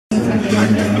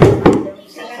I'm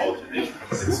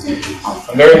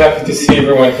very happy to see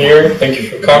everyone here. Thank you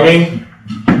for coming.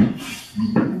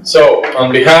 So,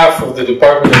 on behalf of the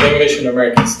Department of English and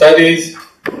American Studies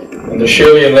and the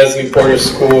Shirley and Leslie Porter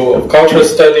School of Cultural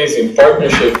Studies, in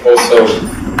partnership also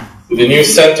with the new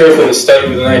Center for the Study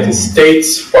of the United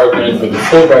States, partnered with the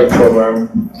Fulbright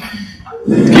program,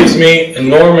 it gives me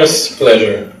enormous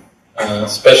pleasure,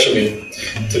 especially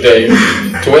today,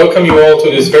 to welcome you all to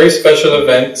this very special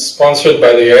event sponsored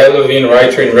by the Yael Levin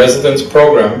Writer-in-Residence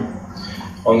program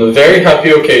on the very happy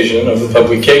occasion of the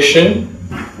publication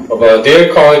of our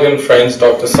dear colleague and friend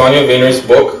Dr. Sonia Weiner's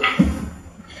book,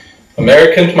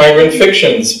 American Migrant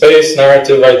Fiction, Space,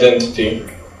 Narrative, Identity.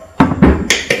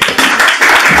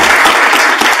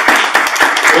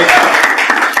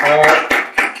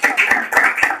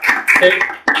 It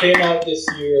came out this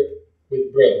year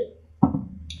with Brill.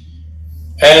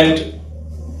 And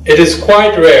it is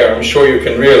quite rare, I'm sure you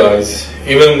can realize,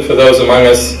 even for those among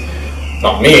us,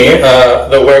 not me,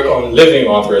 that work on living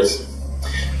authors.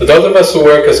 But those of us who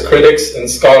work as critics and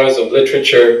scholars of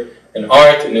literature and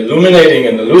art in illuminating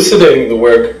and elucidating the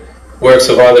works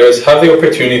of others have the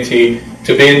opportunity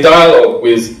to be in dialogue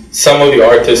with some of the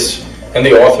artists and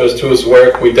the authors to whose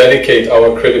work we dedicate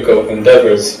our critical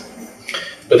endeavors.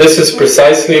 But this is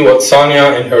precisely what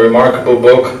Sonia, in her remarkable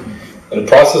book, in the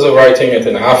process of writing it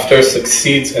and after,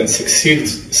 succeeded and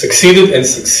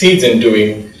succeeds in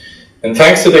doing. And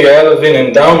thanks to the Yael Levin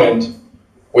Endowment,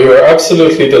 we were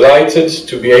absolutely delighted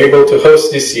to be able to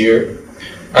host this year,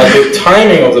 at the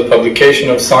timing of the publication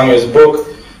of Sonia's book,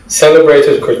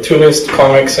 celebrated cartoonist,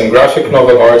 comics, and graphic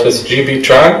novel artist GB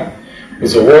Tran,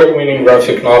 whose award-winning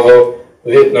graphic novel,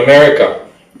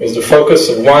 Vietnamese-American, is the focus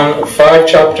of one of 5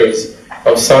 chapters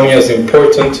of Sonia's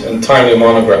important and timely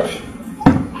monograph.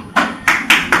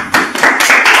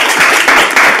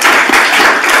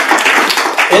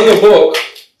 In the book,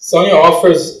 Sonia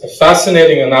offers a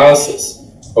fascinating analysis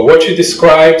of what she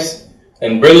describes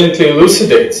and brilliantly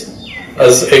elucidates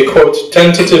as a, quote,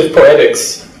 tentative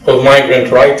poetics of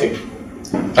migrant writing,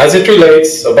 as it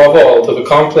relates, above all, to the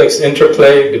complex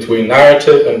interplay between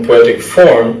narrative and poetic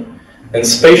form and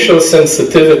spatial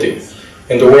sensitivity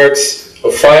in the works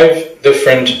of 5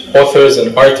 different authors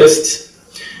and artists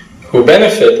who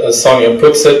benefit, as Sonia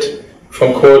puts it,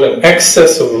 from, quote, an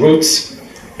excess of roots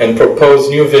and propose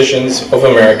new visions of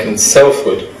American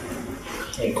selfhood,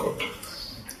 unquote.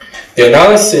 The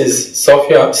analyses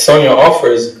Sonia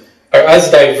offers are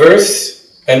as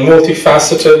diverse and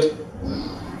multifaceted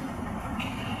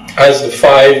as the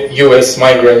 5 U.S.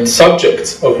 migrant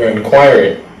subjects of her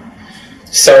inquiry.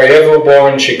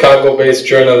 Sarajevo-born, Chicago-based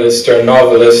journalist and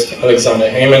novelist Alexander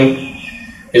Heyman,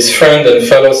 his friend and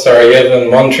fellow Sarajevan,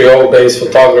 Montreal-based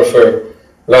photographer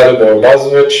Vladimir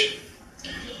Lozovich,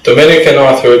 Dominican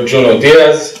author Juno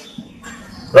Diaz,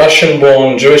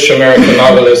 Russian-born Jewish-American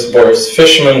novelist Boris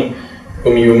Fishman,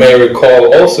 whom you may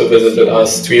recall also visited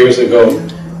us 2 years ago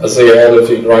as a Yael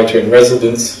Levin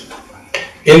Writer-in-Residence,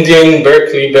 Indian,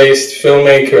 Berkeley-based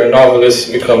filmmaker and novelist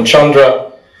Vikram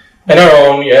Chandra, and our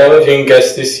own Yael Levin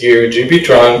guest this year, GB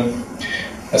Tran,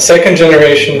 a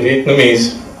second-generation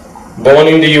Vietnamese, born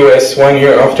in the US 1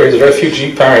 year after his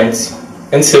refugee parents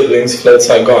and siblings fled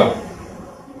Saigon.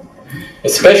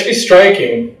 Especially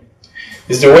striking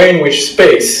is the way in which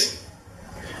space,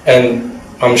 and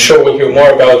I'm sure we'll hear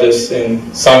more about this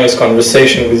in Sonia's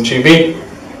conversation with GB,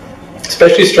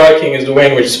 especially striking is the way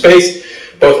in which space,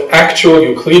 both actual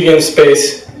Euclidean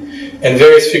space and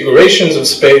various figurations of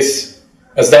space,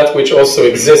 as that which also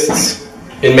exists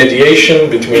in mediation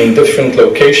between different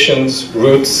locations,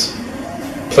 roots,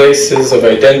 places of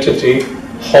identity,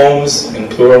 homes in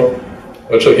plural,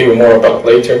 which we'll hear more about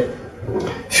later,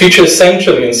 features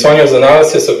centrally in Sonia's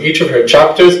analysis of each of her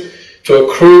chapters to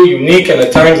accrue unique and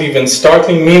at times even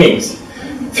startling meanings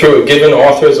through a given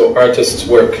author's or artist's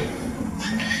work.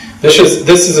 This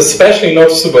is especially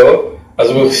noticeable,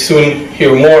 as we'll soon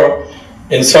hear more,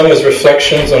 in Sonia's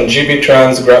reflections on GB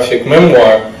Tran's graphic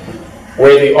memoir,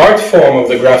 where the art form of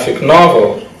the graphic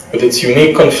novel, with its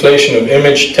unique conflation of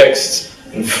image, texts,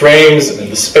 and frames,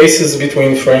 and the spaces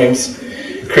between frames,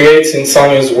 creates, in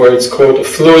Sonia's words, quote, a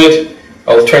fluid,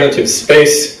 alternative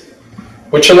space,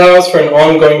 which allows for an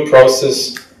ongoing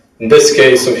process, in this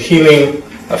case of healing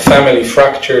a family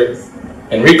fracture,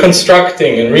 and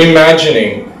reconstructing and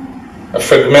reimagining a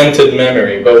fragmented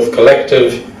memory, both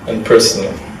collective and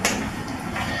personal.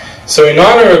 So in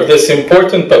honor of this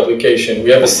important publication, we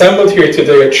have assembled here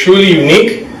today a truly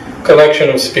unique collection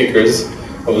of speakers,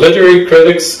 of literary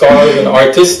critics, scholars, and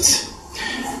artists,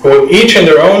 who will each in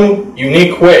their own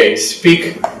unique way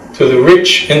speak to the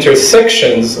rich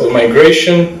intersections of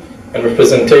migration and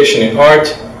representation in art,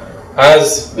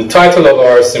 as the title of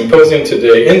our symposium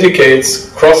today indicates,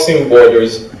 Crossing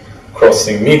Borders,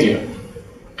 Crossing Media.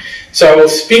 So I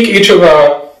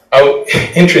will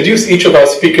introduce each of our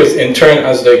speakers in turn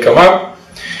as they come up.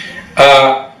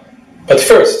 But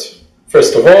first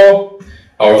of all,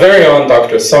 our very own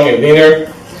Dr. Sonia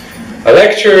Weiner, a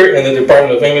lecturer in the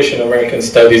Department of English and American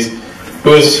Studies,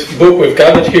 whose book we've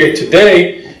gathered here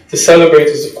today to celebrate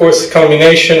is, of course, a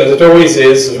culmination, as it always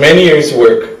is, of many years'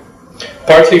 work,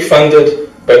 partly funded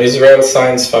by the Israel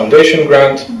Science Foundation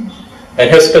grant, and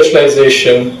her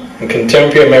specialization in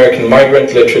contemporary American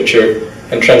migrant literature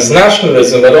and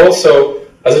transnationalism, but also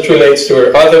as it relates to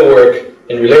her other work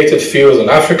in related fields in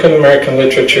African American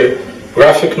literature,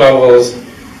 graphic novels,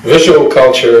 visual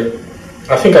culture.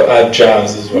 I think I'll add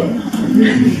jazz as well.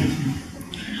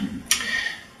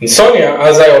 And Sonia,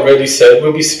 as I already said,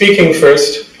 will be speaking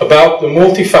first about the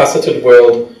multifaceted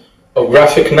world of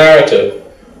graphic narrative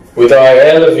with our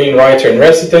Levine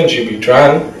writer-in-resident, GB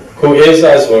Tran, who is,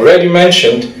 as already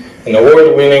mentioned, an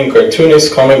award-winning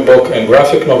cartoonist, comic book, and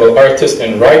graphic novel artist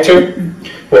and writer,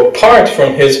 who, apart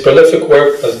from his prolific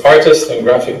work as artist and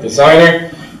graphic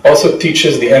designer, also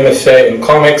teaches the MFA in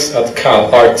comics at Cal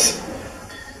Arts.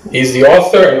 He's the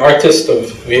author and artist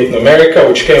of Vietnamese-American,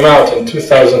 which came out in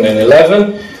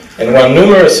 2011 and won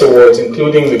numerous awards,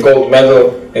 including the Gold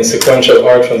Medal in Sequential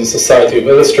Art from the Society of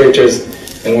Illustrators,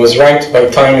 and was ranked by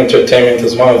Time Entertainment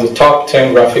as one of the top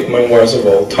 10 graphic memoirs of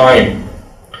all time.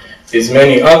 His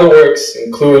many other works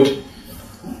include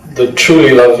the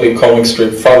truly lovely comic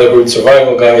strip Fatherhood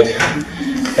Survival Guide,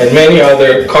 and many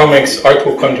other comics, art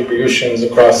book contributions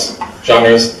across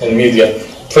genres and media.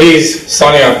 Please,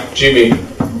 Sonia, GB,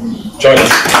 join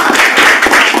us.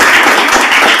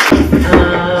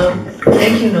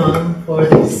 Thank you, Noam, for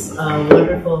this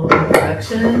wonderful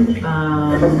introduction.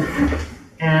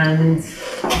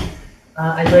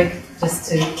 I'd like just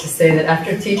to say that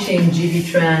after teaching GB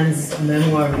Tran's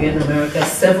memoir, Vietnam-America,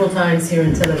 several times here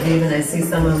in Tel Aviv, and I see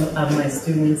some of my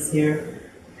students here,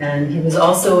 and he was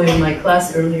also in my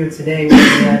class earlier today where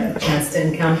we had a chance to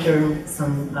encounter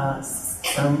some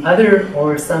other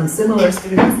or some similar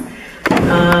students.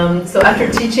 So after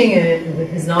teaching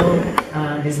his novel,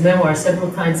 his memoir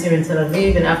several times here in Tel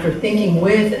Aviv, and after thinking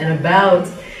with and about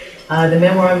the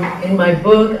memoir in my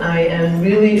book, I am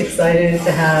really excited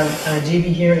to have GB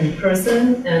here in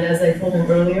person. And as I told him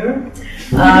earlier,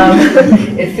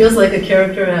 it feels like a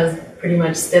character has pretty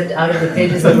much stepped out of the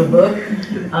pages of a book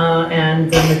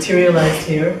and materialized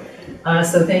here.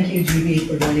 So thank you, GB,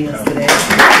 for joining us today.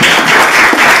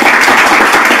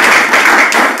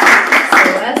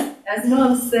 As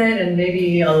Noam said, and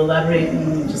maybe I'll elaborate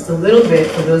just a little bit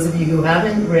for those of you who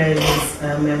haven't read his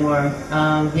memoir,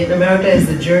 Vietnam-America is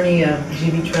the journey of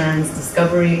GB Tran's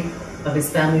discovery of his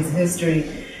family's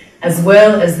history, as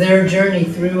well as their journey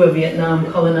through a Vietnam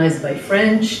colonized by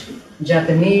French,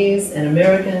 Japanese, and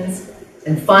Americans.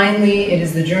 And finally, it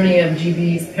is the journey of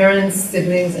GB's parents,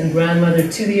 siblings, and grandmother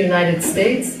to the United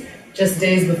States, just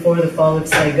days before the fall of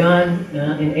Saigon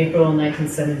in April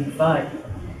 1975.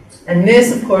 And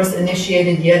this, of course,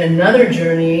 initiated yet another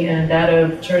journey, and that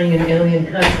of turning an alien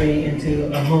country into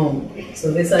a home. So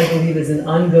this, I believe, is an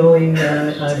ongoing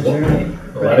journey.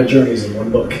 A lot of journeys in one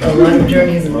book. A lot of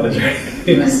journeys in one book.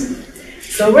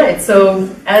 So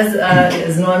as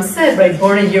Noam said, right,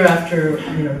 born a year after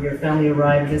your family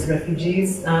arrived as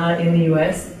refugees in the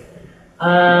U.S.,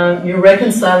 you're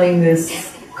reconciling this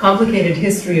complicated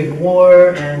history of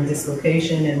war and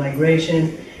dislocation and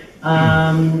migration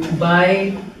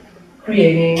by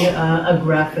creating a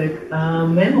graphic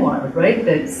memoir, right?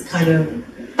 That's kind of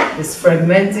this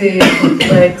fragmented,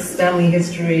 complex family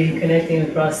history connecting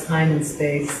across time and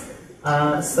space.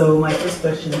 So my first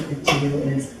question to you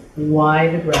is, why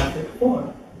the graphic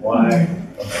form? Why?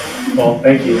 Well,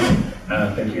 thank you.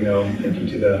 Thank you, Noam. Thank you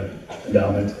to the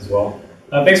endowment as well.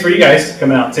 Thanks for you guys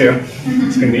coming out too.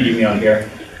 It's going to be evening out here.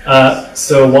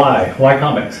 So why? Why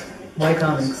comics? Why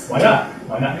comics? Why not?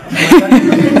 Why not? Why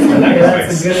not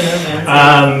that's a good enough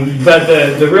answer. But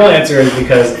the real answer is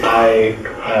because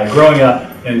growing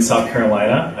up in South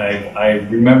Carolina, I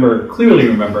clearly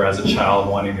remember as a child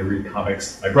wanting to read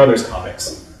comics, my brother's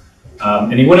comics,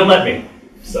 and he wouldn't let me.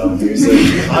 So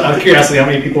out of curiosity, how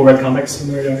many people read comics when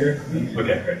they were younger?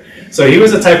 Okay, great. So he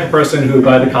was the type of person who would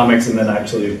buy the comics and then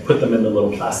actually put them in the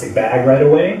little plastic bag right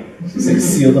away. So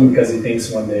seal them because he thinks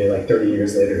one day, like 30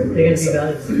 years later, he'll be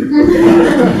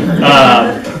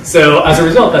So as a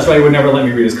result, that's why he would never let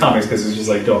me read his comics, because he's just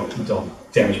like, don't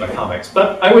damage my comics.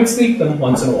 But I would sneak them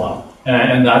once in a while.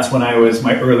 And that's when my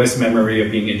earliest memory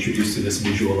of being introduced to this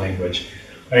visual language.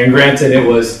 And granted, it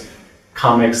was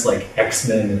comics like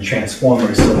X-Men and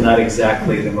Transformers, so not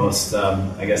exactly the most,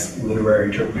 I guess, literary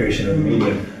interpretation of the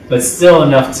medium, but still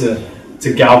enough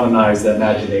to galvanize the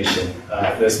imagination.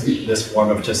 This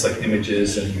form of just like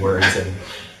images and words and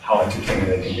how entertaining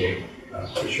they can be,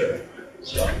 for sure.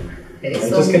 So, okay,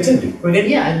 so just continue.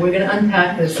 We're gonna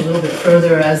unpack this a little bit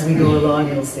further as we go along.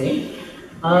 You'll see.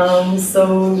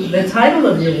 So the title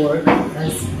of your work,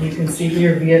 as you can see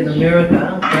here,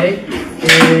 Vietnam-America, right,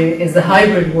 is a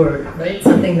hybrid word, right?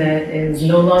 Something that is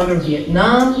no longer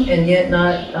Vietnam and yet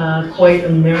not quite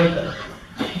America.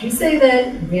 Would you say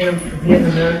that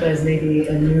Vietnam-America is maybe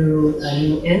a new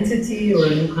entity or a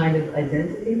new kind of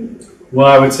identity? Well,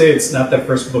 I would say it's not the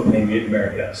first book named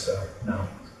Vietnam-America, so no.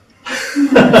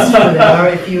 That's true. There are,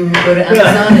 if you go to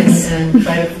Amazon and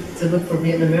try to look for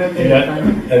Vietnam-America, yeah,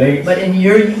 you find it. But in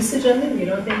your usage of it, you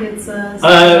don't think it's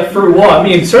I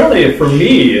mean, certainly for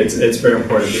me, it's very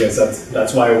important because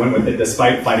that's why I went with it,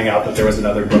 despite finding out that there was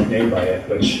another book named by it,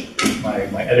 which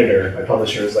my editor, my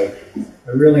publisher, is like,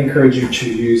 I really encourage you to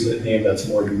use a name that's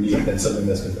more unique than something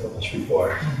that's been published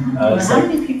before. Well, how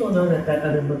many people know that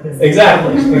other book is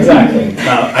exactly.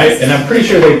 And I'm pretty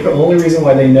sure the only reason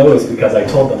why they know is because I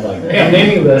told them, like, hey, I'm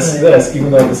naming this,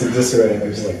 even though this exists already. And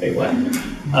they're just like, hey, what?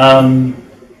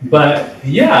 But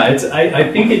yeah,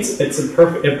 I think it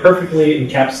perfectly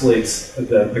encapsulates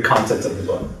the content of the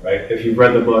book, right? If you've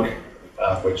read the book,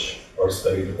 or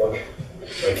studied the book,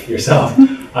 like yourself,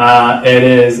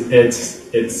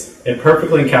 it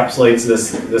perfectly encapsulates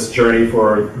this journey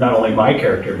for not only my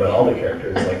character but all the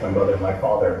characters, like my mother and my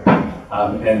father.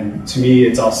 And to me,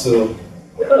 it's also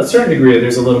a certain degree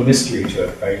there's a little mystery to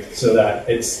it, right? So that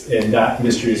that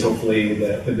mystery is hopefully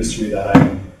the mystery that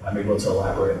I'm able to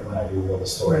elaborate when I reveal the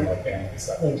story of my family and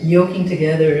stuff. Like yoking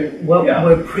together what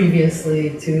were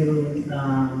previously two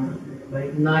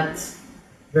like not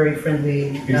very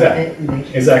friendly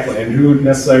nations. Exactly. And who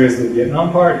necessarily is the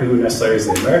Vietnam part, who necessarily is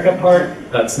the America part,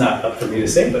 that's not up for me to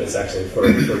say, but it's actually for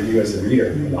you as a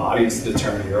reader, the audience to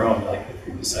determine your own, like if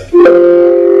you decide.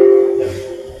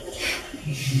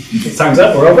 Time's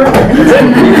up, we're over? That's it?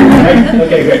 Right?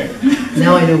 Okay, great.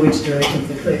 Now I know which direction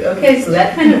to click. Okay, so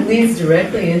that kind of leads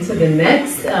directly into the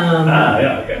next.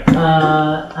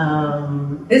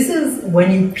 This is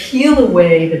when you peel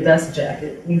away the dust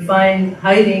jacket, you find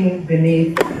hiding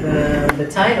beneath the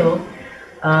title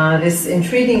this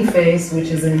intriguing face, which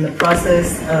is in the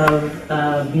process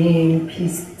of being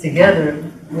pieced together,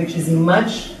 which is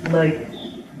much like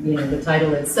the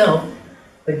title itself,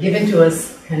 but given to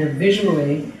us kind of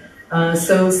visually.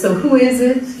 So who is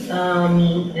it,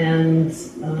 and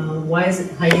why is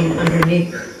it hiding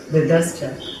underneath the dust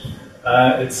jacket?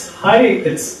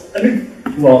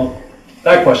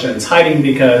 That question, it's hiding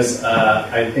because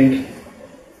I think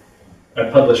my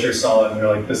publisher saw it and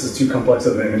they're like, this is too complex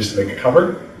of an image to make a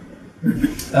cover.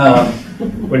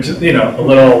 Which is, a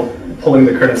little pulling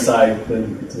the curtain aside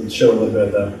to show a little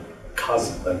bit of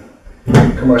the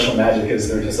commercial magic is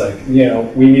they're just like,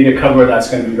 we need a cover that's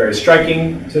going to be very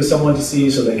striking to someone to see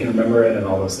so they can remember it and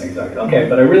all those things. Like, okay,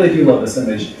 but I really do love this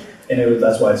image, and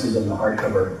that's why it's used on the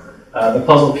hardcover. The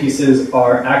puzzle pieces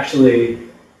are actually,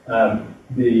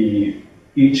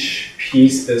 each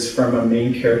piece is from a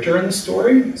main character in the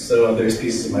story. So there's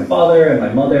pieces of my father and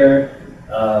my mother,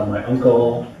 my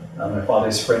uncle, my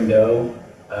father's friend Do,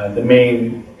 the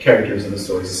main characters in the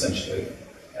stories essentially.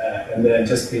 And then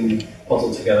just being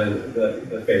puzzled together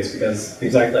the face, because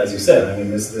exactly as you said, I mean,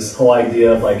 this whole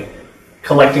idea of like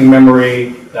collecting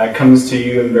memory that comes to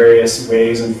you in various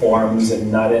ways and forms and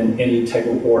not in any type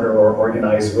of order or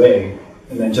organized way,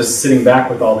 and then just sitting back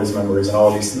with all these memories and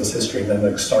all this history, and then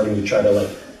like starting to try to, like,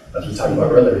 as we talked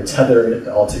about earlier, tether it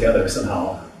all together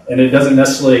somehow. And it doesn't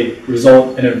necessarily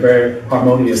result in a very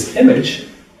harmonious image,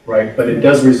 right? But it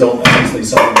does result in essentially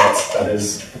something that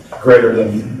is greater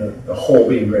than the whole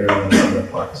being greater than the sum of the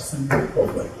parts,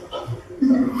 hopefully.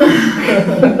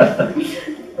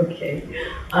 Okay,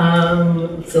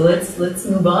 so let's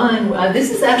move on. This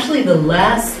is actually the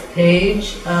last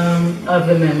page of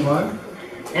the memoir,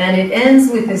 and it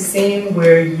ends with a scene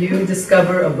where you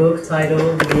discover a book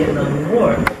titled The Vietnam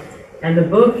War. And the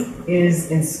book is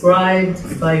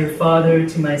inscribed by your father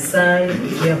to my son,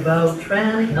 GB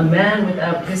Tran, a man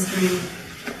without history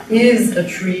is a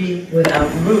tree without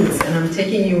roots. And I'm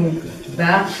taking you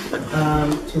back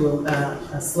to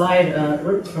a slide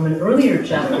from an earlier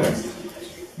chapter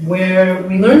where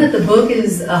we learn that the book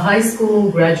is a high school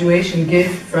graduation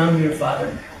gift from your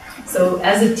father. So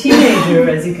as a teenager,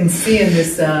 as you can see in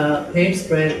this page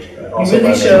spread, you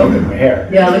really show... Look at my hair.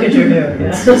 Yeah, look at your hair.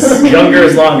 Yeah. Younger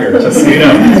is longer, just so you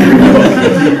know.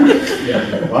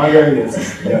 Yeah, longer is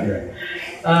younger.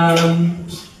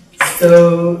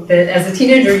 So that as a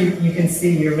teenager, you can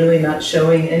see you're really not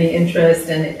showing any interest,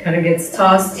 and it kind of gets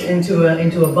tossed into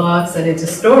a box and into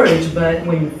storage. But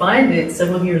when you find it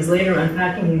several years later,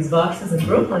 unpacking these boxes in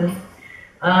Brooklyn,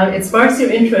 it sparks your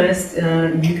interest.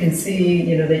 You can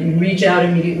see, that you reach out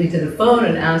immediately to the phone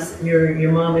and ask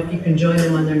your mom if you can join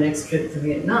them on their next trip to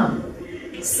Vietnam.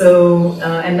 So,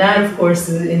 and that, of course,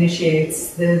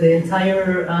 initiates the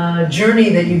entire journey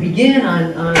that you begin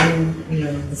on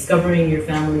discovering your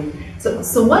family.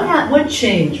 So what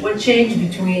changed? What changed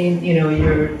between,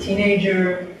 your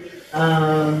teenager,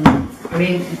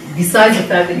 besides the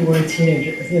fact that you were a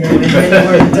teenager, and then you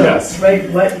were adults, yes. Right?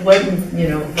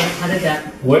 How did that?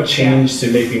 What changed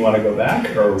to make me want to go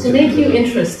back, or to make you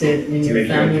interested in your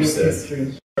family's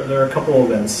history? There are a couple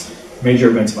events, major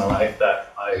events in my life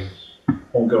that I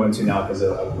won't go into now because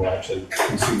I will actually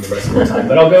consume the rest of the time.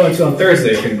 But I'll go into on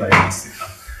Thursday if anybody wants to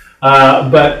come.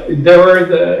 But there were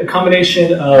the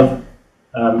combination of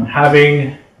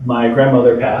having my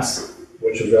grandmother pass,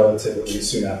 which was relatively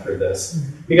soon after this.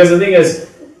 Because the thing is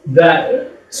that,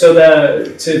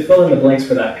 to fill in the blanks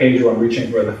for that page where I'm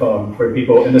reaching for the phone, for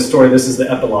people in the story, this is the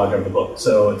epilogue of the book.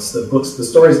 So it's the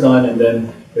story's done, and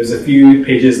then there's a few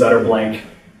pages that are blank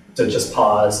to just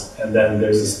pause, and then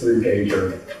there's this 3-page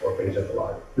or 4-page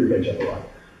epilogue, 3-page epilogue.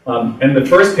 And the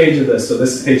first page of this, so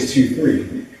this is page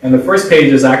 2-3, and the first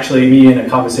page is actually me in a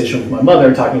conversation with my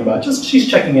mother talking about she's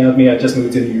checking in with me. I just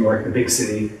moved to New York, the big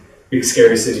city, big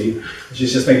scary city.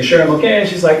 She's just making sure I'm okay, and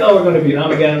she's like, oh, we're going to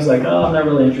Vietnam again. I was like, oh, I'm not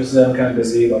really interested, I'm kind of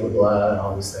busy, blah, blah, blah, and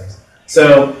all these things.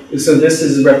 So this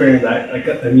is representing that like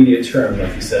immediate term,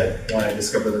 like you said, when I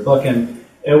discovered the book. And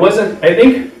it wasn't, I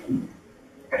think,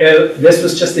 this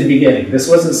was just the beginning. This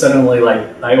wasn't suddenly like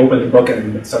I opened the book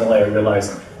and suddenly I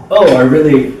realized, oh,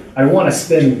 I want to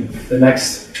spend the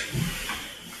next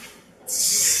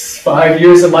 5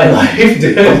 years of my life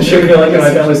like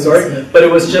my family story. But it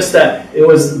was just that it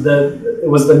was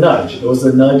the nudge. It was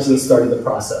the nudge that started the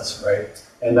process, right?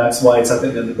 And that's why it's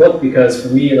something in the book, because for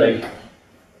me, like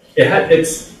it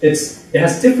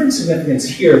has different significance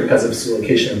here because of its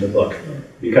location in the book.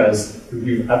 Because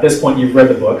at this point you've read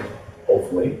the book,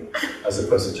 hopefully, as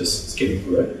opposed to just skimming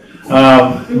through it.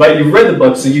 But you've read the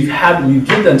book, so you get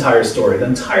the entire story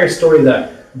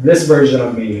that this version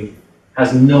of me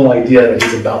has no idea that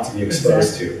he's about to be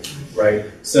exposed to, right?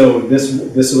 So this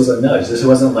was a nudge. This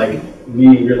wasn't like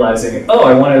me realizing, oh,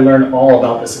 I want to learn all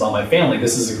about this about my family.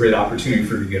 This is a great opportunity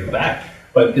for me to give back.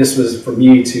 But this was for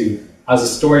me to, as a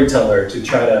storyteller, to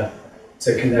try to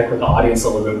connect with the audience a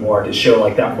little bit more, to show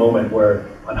like that moment where,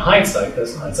 on hindsight,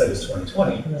 because hindsight is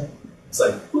 2020. Right. It's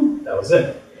like, whoop, that was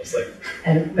it. It's like,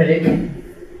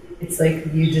 it's like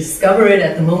you discover it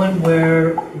at the moment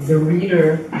where the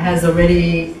reader has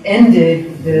already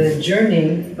ended the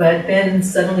journey, but then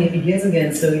suddenly it begins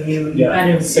again. So you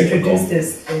kind of introduce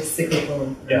this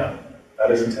cyclical. Yeah, that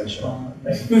is intentional. I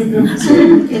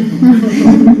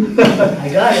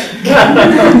got it.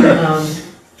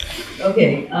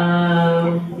 Okay.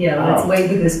 Let's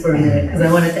wait with this for a minute because I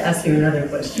wanted to ask you another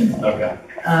question. Okay.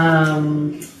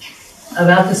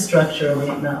 About the structure of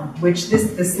it now, which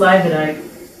this slide that I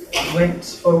went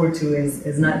forward to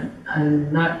is not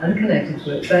unconnected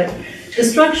to it, but the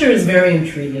structure is very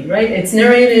intriguing, right? It's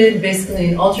narrated basically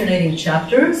in alternating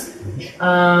chapters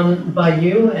by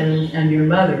you and your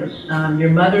mother.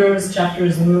 Your mother's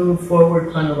chapters move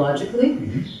forward chronologically,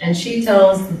 and she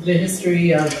tells the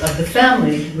history of the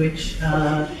family, which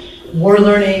we're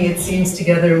learning, it seems,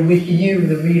 together with you,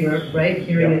 the reader, right?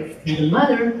 Hearing it through the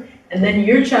mother. And then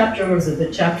your chapters, or the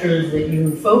chapters that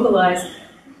you focalize,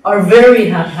 are very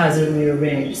haphazardly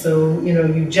arranged. So, you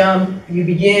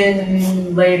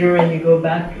begin later and you go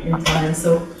back in time.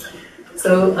 So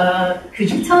could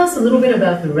you tell us a little bit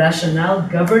about the rationale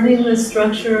governing this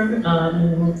structure,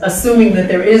 assuming that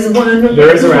there is one?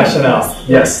 There is a rationale.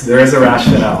 Yes, there is a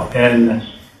rationale. And,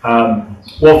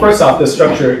 well, first off, the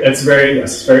structure, it's very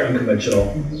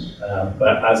unconventional.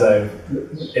 But the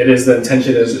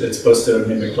intention is it's supposed to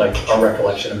mimic like our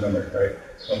recollection of memory, right?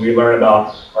 When we learn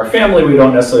about our family, we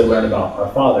don't necessarily learn about our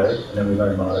father, and then we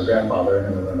learn about our grandfather, and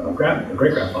then we learn about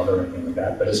great-grandfather, or anything like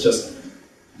that. But it's just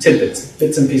tidbits,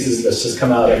 bits and pieces that just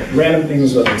come out of random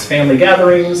things, whether it's family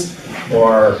gatherings,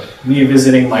 or me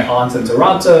visiting my aunt in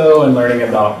Toronto and learning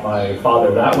about my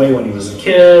father that way when he was a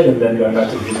kid, and then going back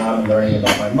to Vietnam and learning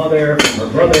about my mother from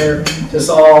her brother, just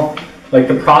all like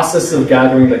the process of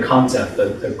gathering the content,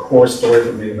 the core story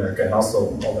from Vietnamese-American, and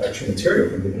also all the extra material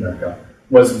from Vietnamese-American,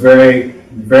 was very,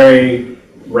 very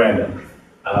random.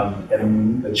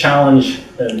 And the challenge,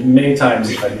 and many times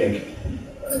I think,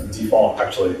 default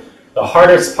actually, the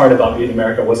hardest part about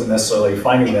Vietnamese-American wasn't necessarily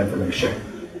finding the information,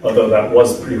 although that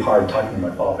was pretty hard talking to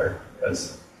my father.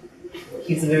 because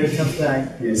He's a very tough guy.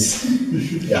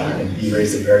 And he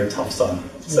raised a very tough son.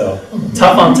 So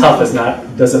tough on tough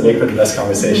doesn't make for the best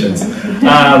conversations.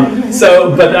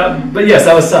 But yes,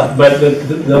 that was tough. But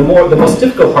the most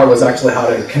difficult part was actually how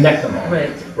to connect them all.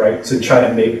 Right. To try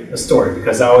to make a story,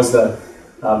 because that was the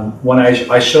when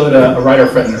I showed a writer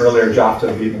friend an earlier draft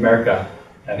of Vietnamese-American,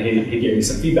 and he gave me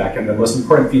some feedback. And the most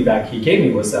important feedback he gave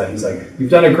me was that he's like,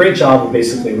 "You've done a great job of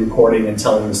basically recording and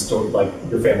telling the story, like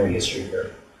your family history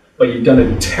here, but you've done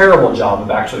a terrible job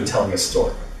of actually telling a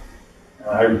story." And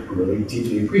I really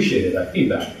deeply appreciated that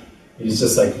feedback. He's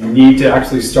just like, you need to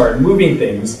actually start moving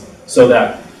things so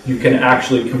that you can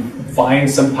actually find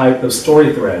some type of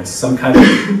story threads, some kind of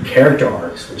character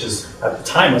arcs, which is, at the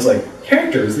time, I was like,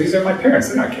 characters? These are my parents,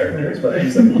 they're not characters. But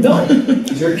he's like, no,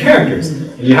 these are characters.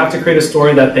 And you have to create a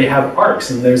story that they have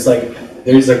arcs, and there's a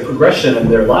progression in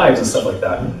their lives and stuff like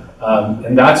that.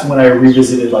 And that's when I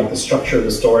revisited like the structure of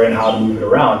the story and how to move it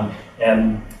around.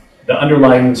 And the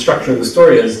underlying structure of the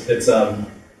story is,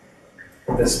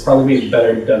 this probably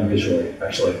better done visually,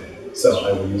 actually. So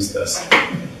I will use this.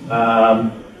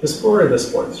 This board or this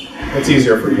board? What's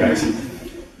easier for you guys?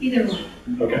 Either one.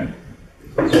 Okay.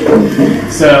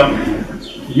 So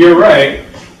you're right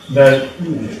that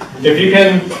if you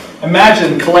can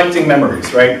imagine collecting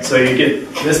memories, right? So you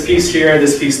get this piece here,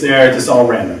 this piece there, just all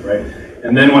random, right?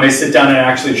 And then when I sit down and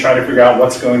actually try to figure out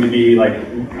what's going to be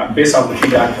like, based off the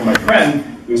feedback from my friend,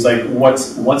 it was like,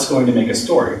 what's going to make a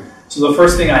story? So the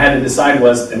first thing I had to decide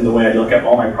was, and the way I look at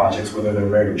all my projects, whether they're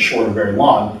very short or very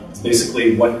long, is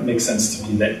basically what makes sense to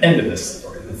be the end of this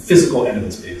story, the physical end of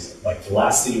this piece, like the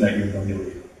last scene that you're going to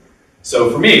read. So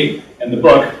for me, in the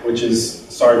book, which is,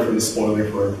 sorry for the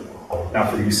spoiler not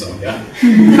for you, Sonia,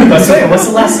 but Sonia, what's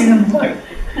the last scene in the book?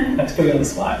 I have to put you on the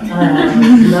spot.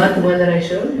 Not the one that I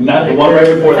showed? Not the one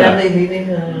right before that. Family leaving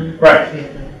right.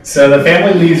 Vietnam. So the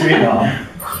family leaves Vietnam.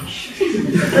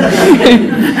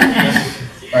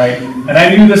 Right? And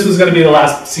I knew this was going to be the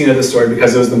last scene of the story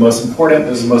because it was the most important, it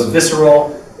was the most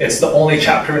visceral. It's the only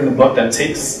chapter in the book that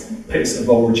takes place of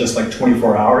over just like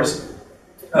 24 hours.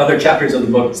 Other chapters of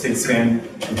the book span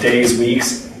days,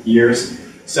 weeks, years.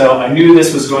 So I knew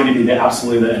this was going to be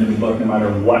absolutely the end of the book no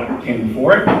matter what came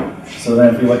before it. So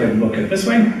then if we look at the book this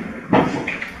way.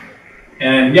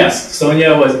 And yes,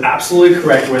 Sonia was absolutely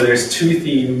correct where there's two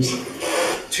themes,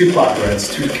 two plot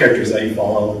threads, two characters that you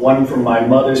follow. One from my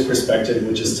mother's perspective,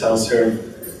 which just tells her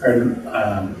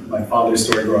my father's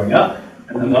story growing up,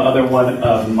 and then the other one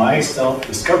of my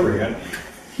self-discovery.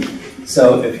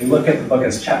 So if you look at the book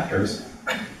as chapters,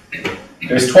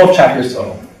 there's 12 chapters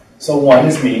total. So one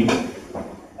is me,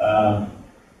 and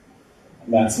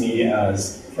that's me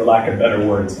as, for lack of better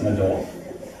words, an adult.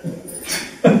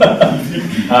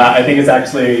 I think it's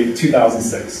actually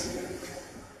 2006,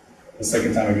 the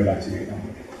second time I go back to Vietnam.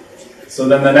 So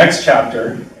then the next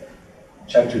chapter,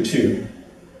 chapter 2,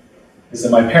 is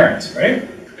my parents, right?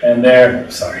 And they're,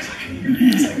 sorry,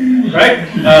 right?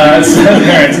 So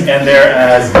parents, and they're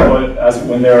as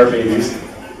when they were babies.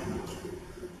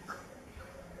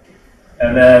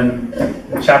 And then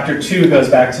chapter 2 goes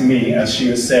back to me, as she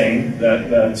was saying, that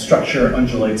the structure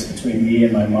undulates between me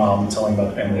and my mom telling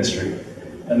about family history.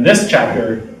 And this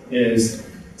chapter is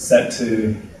set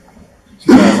to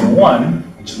 2001,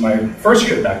 which is my first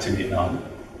trip back to Vietnam.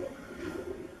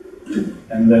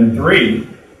 And then 3,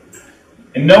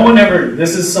 and no one ever,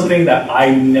 this is something that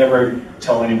I never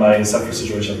tell anybody except for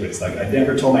situations where it's like, I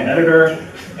never told my editor,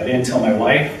 I didn't tell my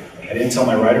wife, I didn't tell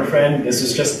my writer friend. This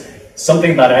is just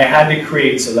something that I had to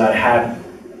create so that I had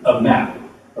a map,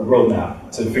 a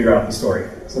roadmap to figure out the story.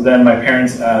 So then my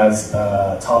parents as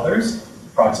toddlers,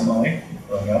 approximately,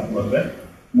 growing up a little bit,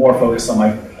 more focused on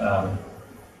my,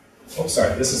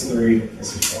 this is 3,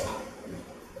 this is 4,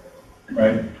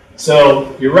 right?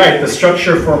 So you're right, the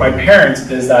structure for my parents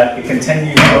is that it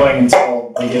continues going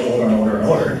until they get older and older and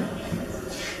older.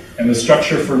 And the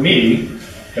structure for me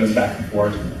goes back and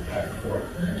forth, back and forth,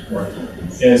 back and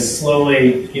forth, is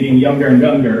slowly getting younger and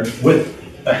younger with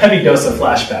a heavy dose of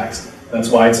flashbacks. That's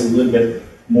why it's a little bit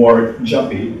more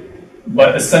jumpy.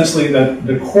 But essentially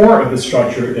the core of the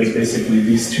structure is basically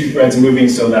these two threads moving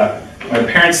so that my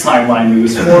parents' timeline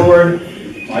moves forward,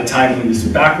 my time moves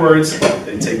backwards,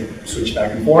 they switch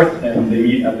back and forth, and they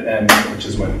meet at the end, which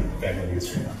is when family leaves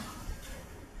for now.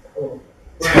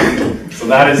 So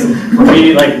that is, for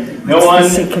me, like, no one,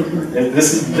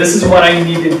 this is what I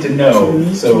needed to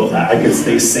know so I could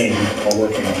stay sane while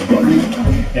working on the book.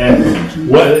 And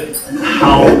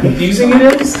how confusing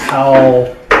it is,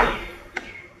 how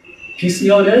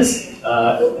piecemeal it is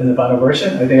in the final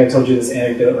version. I think I told you this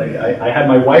anecdote. Like I had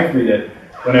my wife read it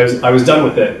when I was done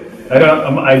with it,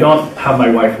 I don't have my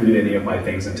wife read any of my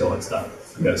things until it's done,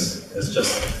 because it's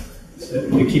just,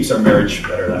 it keeps our marriage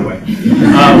better that way.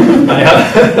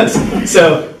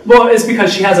 Well, it's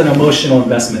because she has an emotional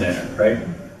investment in it, right?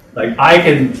 Like I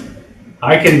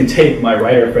can take my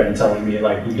writer friend telling me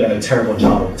like, you've done a terrible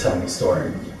job of telling a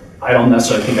story. I don't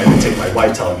necessarily think I can take my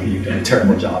wife telling me you've done a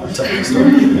terrible job of telling a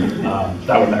story.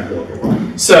 That would not go over well.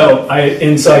 So I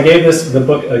gave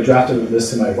I drafted this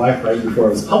to my wife right before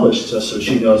it was published, just so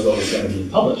she knows what was going to be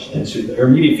published. And her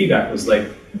immediate feedback was like,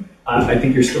 I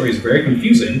think your story is very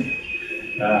confusing.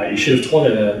 You should have told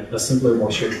it in a simpler,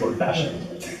 more straightforward fashion.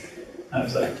 I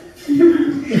was like,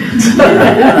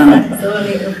 So I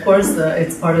mean, of course,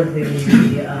 it's part of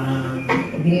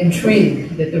the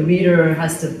intrigue that the reader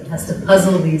has to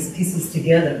puzzle these pieces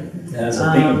together. That's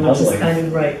a thing of puzzling. Which is kind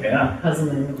of right, yeah.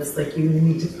 Puzzling, just like you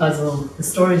need to puzzle the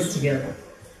stories together.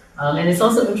 And it's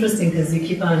also interesting because you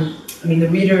keep on, I mean, the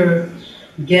reader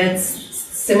gets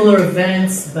similar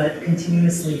events, but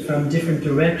continuously from different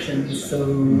directions. So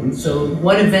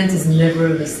one event is never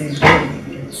the same thing.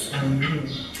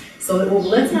 So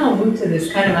let's now move to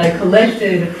this kind of, I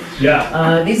collected,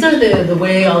 these are the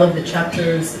way all of the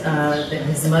chapters that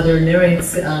his mother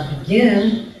narrates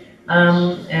begin.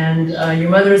 Your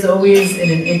mother is always in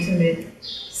an intimate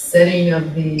setting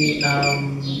of the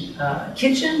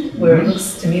kitchen, where it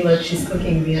looks to me like she's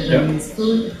cooking Vietnamese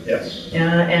food.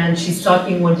 And she's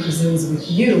talking, one presumes, with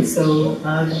you. So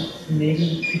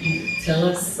maybe could you tell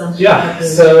us something about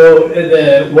this? So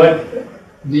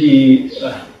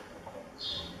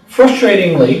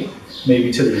frustratingly,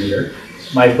 maybe to the reader,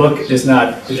 my book is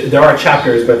not, there are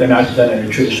chapters, but they're not done in a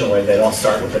traditional way. They don't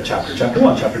start with a chapter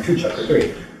 1, chapter 2, chapter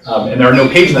 3. And there are no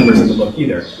page numbers in the book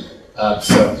either.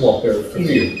 Well, there are a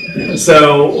few.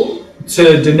 So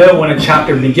to denote when a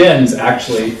chapter begins,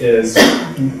 actually,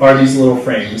 are these little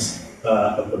frames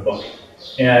of the book.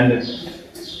 And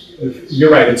you're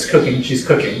right, it's cooking, she's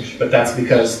cooking, but that's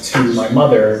because to my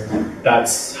mother,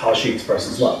 that's how she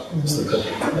expresses love, it's the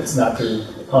cooking. It's not through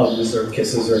hugs or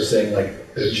kisses or saying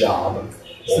like, good job,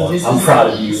 or I'm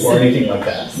proud of you, or anything like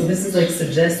that. So this is like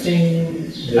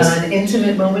suggesting an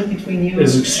intimate moment between you?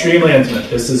 It's extremely intimate.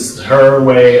 This is her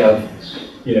way of,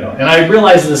 and I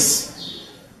realized this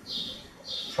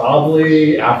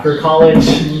probably after college,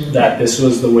 that this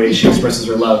was the way she expresses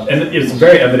her love. And it's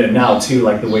very evident now too,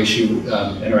 like the way she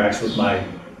interacts with my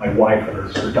wife or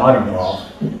her daughter-in-law,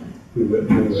 who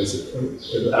was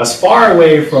as far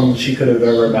away from she could have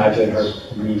ever imagined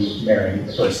me marrying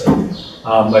the person.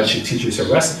 But she teaches her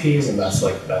recipes, and that's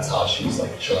how she's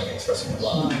like showing and expressing her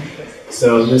love.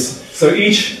 So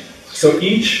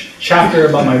each chapter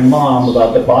about my mom,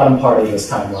 about the bottom part of this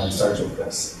timeline, starts with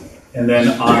this. And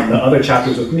then on the other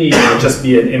chapters with me, it would just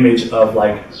be an image of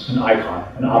like an icon,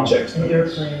 an object. An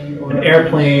airplane. An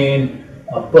airplane,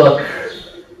 a book,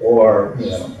 or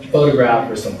a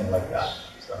photograph or something like that.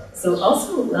 So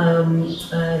also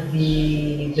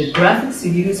the graphics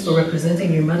you use for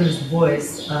representing your mother's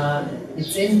voice,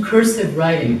 it's in cursive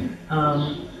writing. We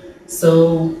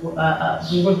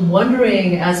were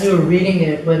wondering, as you were reading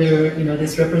it, whether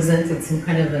this represented some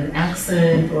kind of an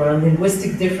accent or a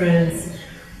linguistic difference,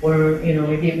 or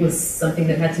maybe it was something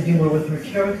that had to do more with her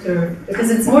character, because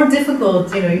it's more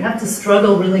difficult. You have to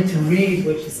struggle really to read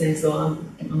what she's saying. So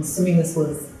I'm assuming this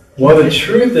was. Well, the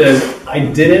truth is, I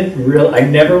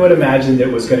never would have imagined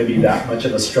it was going to be that much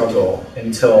of a struggle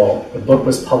until the book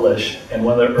was published, and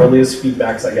one of the earliest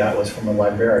feedbacks I got was from a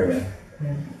librarian.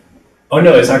 Yeah. Oh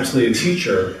no, it's actually a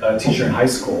teacher in high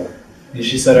school. And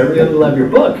she said, I really love your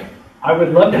book. I would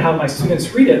love to have my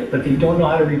students read it, but they don't know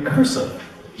how to read cursive.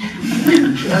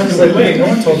 And I was like, wait, no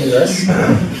one told me this.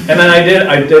 And then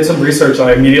I did some research, and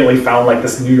I immediately found like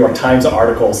this New York Times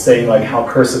article saying like how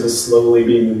cursive is slowly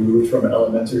being removed from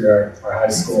elementary or high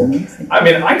school. I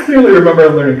mean, I clearly remember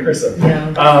learning cursive.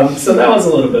 Yeah. So that was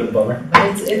a little bit of a bummer.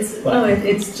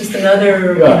 It's just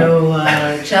another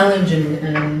challenge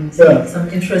and some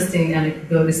interesting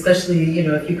anecdote, especially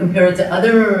if you compare it to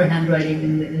other handwriting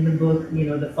in the book.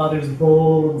 The father's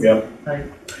bold. Yep.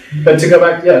 But to go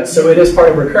back, so it is part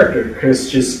of her character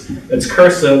because it's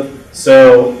cursive.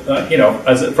 So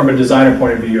from a designer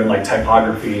point of view and like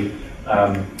typography,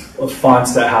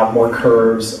 fonts that have more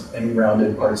curves and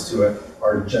rounded parts to it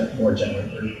are more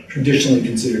genuine, or traditionally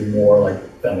considered more like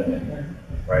feminine,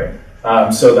 right?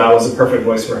 So that was a perfect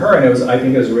voice for her, and I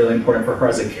think it was really important for her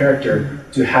as a character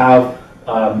to have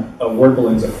a word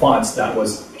balloons of fonts that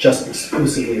was just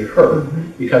exclusively her,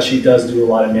 because she does do a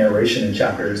lot of narration in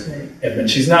chapters, and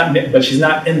she's not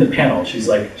in the panel. She's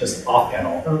like just off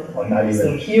panel, or not even.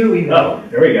 So here we go. Oh,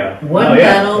 there we go. One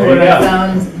panel where I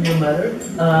found your mother.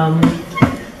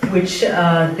 which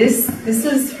this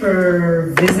is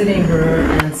her visiting her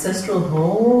ancestral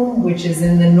home, which is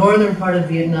in the northern part of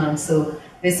Vietnam. So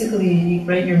basically,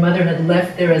 right, your mother had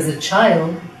left there as a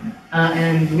child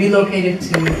and relocated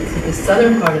to the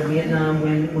southern part of Vietnam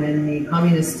when the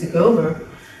communists took over.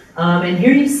 And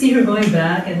here you see her going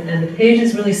back, and the page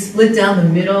is really split down the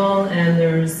middle, and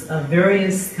there's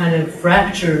various kind of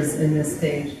fractures in this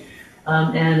page,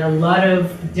 and a lot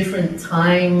of different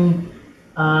time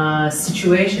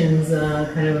situations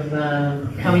kind of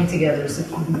coming together. So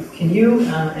can you,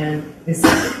 and this,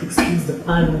 excuse the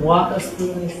pun, walk us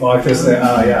through this? Walk us through,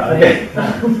 oh yeah, okay.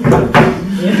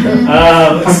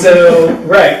 So,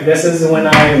 right, this is when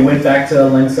I went back to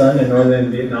Lang Son in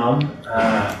northern Vietnam.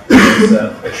 It was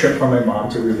a trip for my mom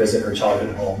to revisit her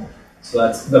childhood home. So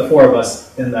that's the four of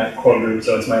us in that core group.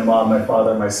 So it's my mom, my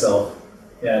father, myself,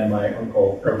 and my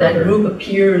uncle. But that group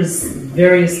appears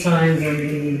various times on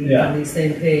the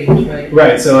same page, right?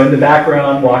 Right, so in the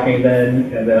background walking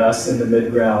then, and then us in the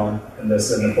midground, and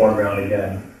this in the foreground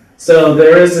again. So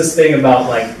there is this thing about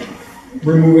like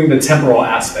removing the temporal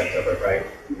aspect of it, right?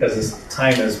 Because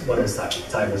time is, what is time?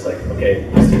 Time is like, okay,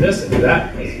 let's do this and do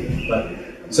that.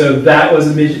 But, so that was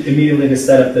immediately to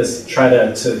set up this, try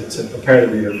to prepare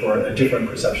the reader for a different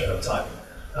perception of time.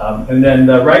 And then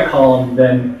the right column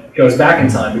then goes back in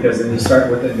time, because then you start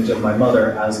with the image of my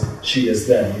mother as she is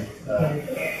then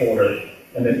older.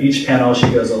 And then each panel she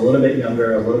goes a little bit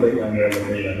younger, a little bit younger, a little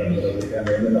bit younger, a little bit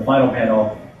younger. And then the final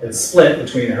panel, it's split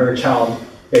between her child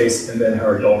face and then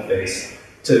her adult face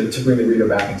to bring the reader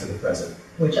back into the present.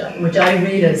 Which I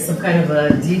read as some kind of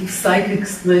a deep psychic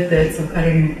split, that some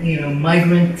kind of,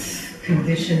 migrant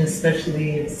condition,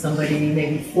 especially if somebody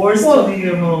may be forced to leave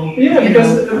your home. Yeah,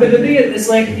 because the thing is, it's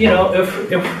like,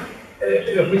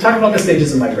 if we talk about the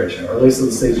stages of migration, or at least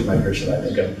the stage of migration I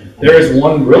think of, there is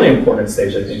one really important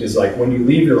stage I think is like when you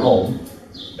leave your home.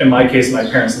 In my case, my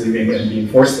parents leaving and being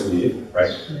forced to leave,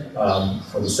 right,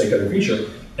 for the sake of the future.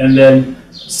 And then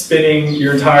spending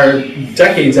your entire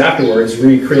decades afterwards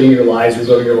recreating your lives,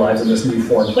 rebuilding your lives in this new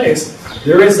foreign place.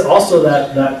 There is also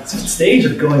that stage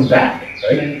of going back,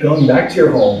 right? Going back to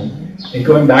your home and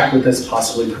going back with this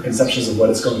possibly preconceptions of what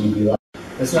it's going to be like.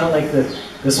 It's not like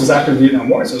this was after the Vietnam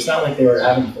War, so it's not like they were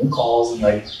having phone calls and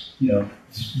like,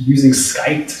 using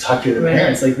Skype to talk to their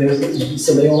parents. Like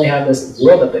so they only have this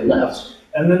world that they left.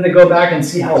 And then they go back and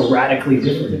see how radically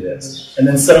different it is. And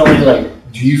then suddenly, like,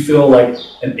 do you feel like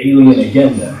an alien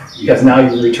again then? Because now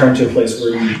you return to a place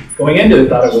where you, going into it,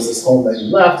 thought it was this home that you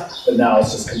left, but now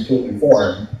it's just completely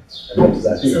foreign. And what does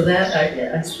that do? So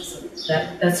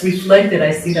that's reflected.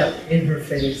 I see that in her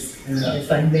face,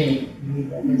 if I may.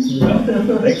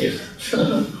 Thank you.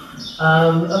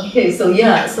 Okay, so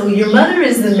your mother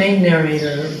is the main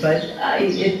narrator, but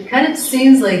it kind of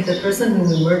seems like the person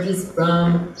who emerges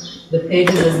from the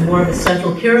pages as more of a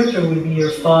central character would be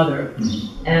your father.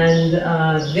 Mm-hmm. And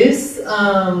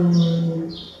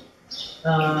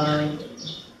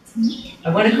I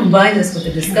want to combine this with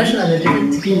a discussion on the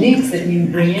different techniques that you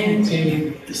bring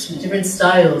into different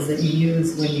styles that you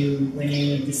use when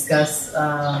you discuss,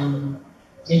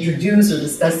 introduce or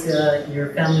discuss your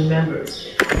family members.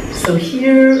 So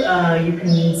here you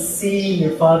can see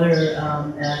your father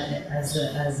as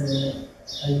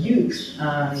a youth,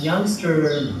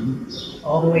 youngster,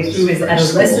 all the way through his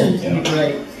adolescent,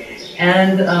 right?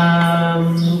 And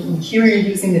here you're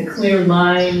using a clear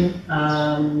line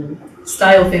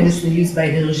style famously used by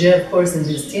Hergé, of course, in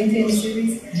his Tintin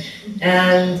series.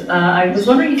 And I was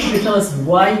wondering if you could tell us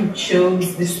why you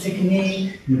chose this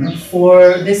technique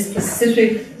for this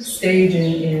specific stage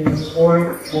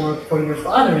for your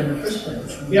father in the first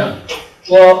place. Yeah.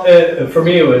 Well, for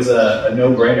me, it was a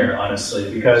no-brainer,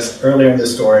 honestly, because earlier in the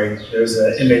story, there's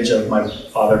an image of my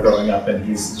father growing up, and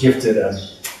he's gifted a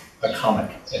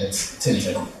comic, and it's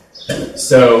Tintin.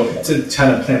 So, to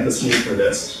kind of plant the seed for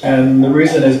this. And the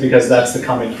reason is because that's the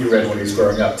comic he read when he was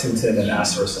growing up, Tintin and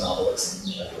Asterix and Obelix.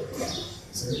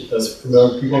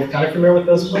 People kind of familiar with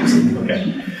those books?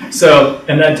 Okay. So,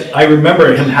 and then I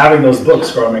remember him having those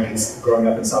books growing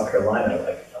up in South Carolina,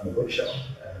 like on the bookshelf.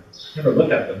 I never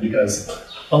looked at them because,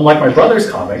 unlike my brother's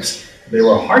comics, they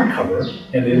were hardcover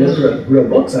and they looked like real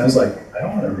books. And I was like, I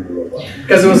don't want to read a real book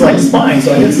because it was like spine,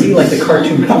 so I didn't see like the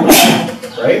cartoon comic,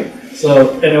 right?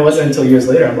 So, and it wasn't until years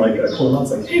later I'm like, I pulled them out,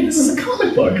 it's like, hey, this is a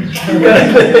comic book.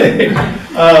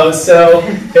 So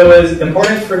it was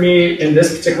important for me in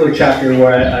this particular chapter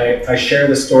where I share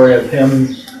the story of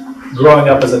him growing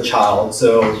up as a child.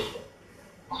 So,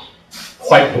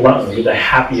 quite bluntly, the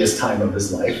happiest time of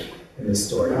his life in this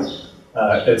story.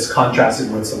 It's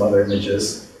contrasted with some other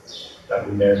images. that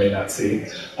we may or may not see.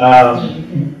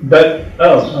 But,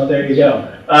 there you go.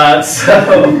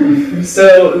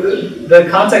 So the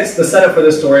context, the setup for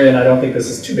this story, and I don't think this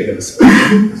is too big of a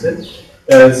spoiler, is it?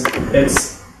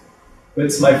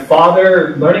 It's my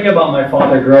father, learning about my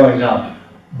father growing up,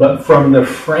 but from the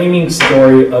framing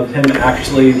story of him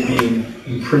actually being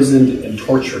imprisoned and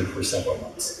tortured for several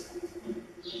months.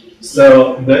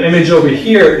 So the image over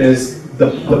here is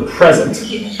the present,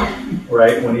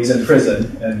 right, when he's in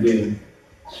prison and being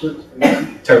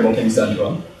terrible things done to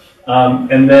him.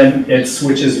 And then it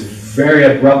switches very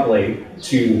abruptly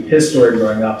to his story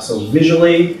growing up. So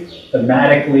visually,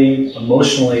 thematically,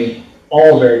 emotionally,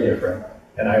 all very different.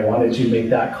 And I wanted to make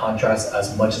that contrast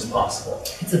as much as possible.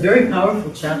 It's a very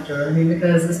powerful chapter. I mean,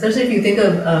 because especially if you think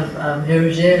of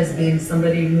Raveh as being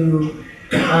somebody who,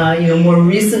 more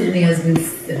recently has been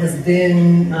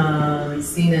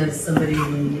seen as somebody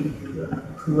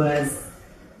who has,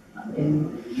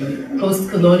 in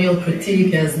post-colonial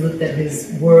critique, has looked at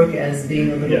his work as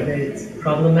being a little bit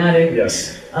problematic.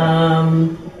 Yes.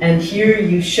 And here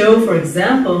you show, for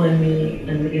example, in the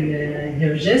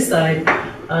Raveh side,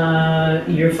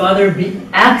 your father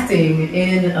acting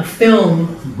in a film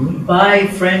by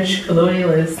French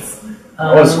colonialists.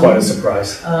 That was quite a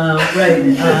surprise.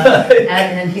 Right.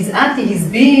 And he's acting, he's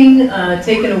being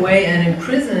taken away and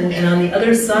imprisoned, and on the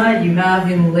other side you have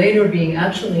him later being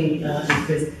actually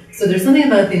imprisoned. So there's something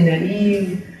about the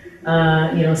naive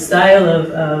style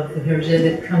of Raveh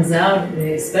that comes out,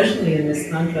 especially in this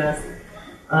contrast.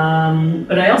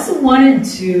 But I also wanted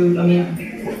to,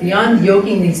 beyond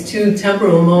yoking these two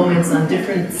temporal moments on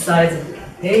different sides of the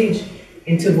page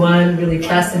into one really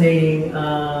fascinating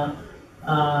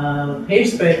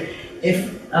page spread,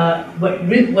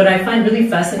 what I find really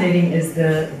fascinating is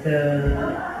the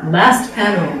last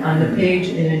panel on the page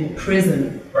in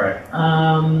prison, right?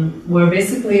 Where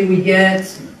basically we get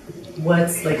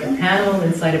what's like a panel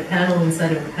inside a panel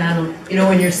inside of a panel.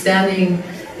 When you're standing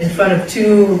in front of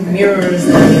two mirrors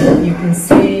that you can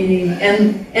see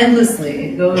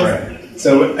endlessly. It goes. Right.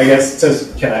 So I guess,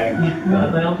 can I?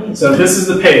 By all means. So this is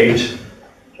the page.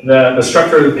 The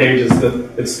structure of the page is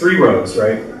it's 3 rows,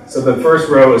 right? So the first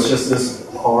row is just this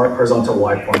horizontal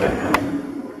wide format panel.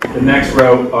 The next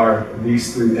row are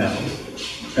these 3 panels.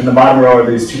 And the bottom row are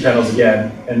these 2 panels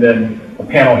again, and then a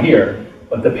panel here.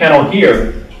 But the panel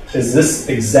here is this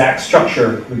exact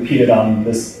structure repeated on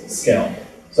this scale.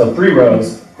 So 3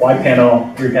 rows, wide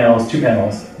panel, 3 panels, 2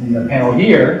 panels. And the panel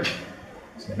here,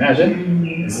 so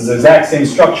imagine, this is the exact same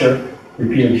structure,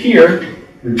 repeated here,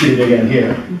 repeated again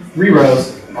here. 3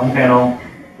 rows, 1 panel,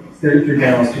 3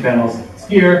 panels, 2 panels,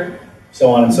 here,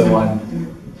 so on and so on.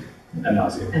 And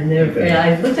nauseam. And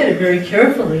I looked at it very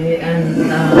carefully, and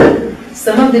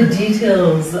some of the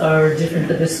details are different,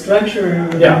 but the structure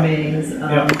remains.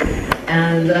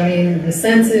 And the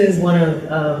sense is one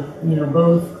of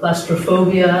both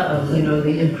claustrophobia of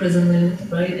the imprisonment,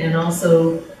 right, and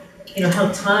also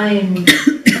how time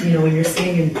when you're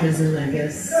sitting in prison, I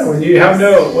guess. Yeah, when you have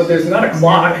there's not a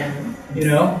clock.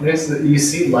 You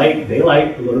see light,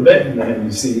 daylight a little bit, and then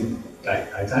you see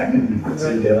nighttime and you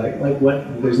see daylight. Like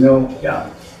what? There's no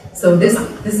So this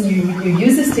you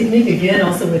use this technique again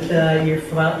also with your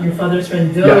father's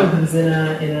friend Doe, who's in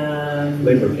a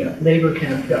labor camp. Labor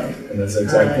camp. Yeah, and that's the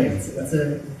exact thing. It's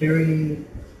a very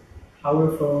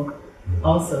powerful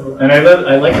also. And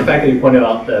I like the fact that you pointed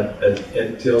out that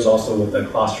it deals also with the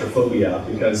claustrophobia,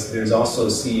 because there's also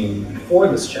a scene before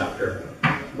this chapter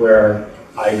where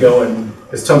I go and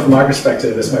it's told from my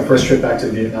perspective. It's my first trip back to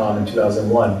Vietnam in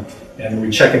 2001. And we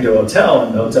check into a hotel,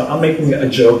 and the hotel, I'm making a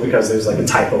joke because there's like a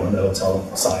typo in the hotel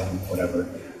sign, whatever.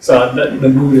 So the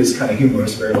mood is kind of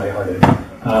humorous, very lighthearted.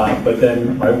 But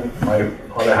then my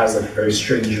father has a very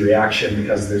strange reaction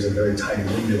because there's a very tiny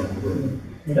window in the room.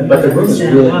 But the room is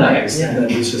really nice. Yeah. And then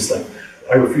he's just like,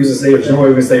 I refuse to stay, there's no way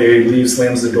we can stay. He leaves,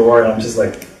 slams the door, and I'm just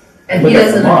like, and he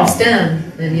doesn't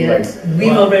understand, and yet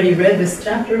we've already read this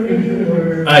chapter,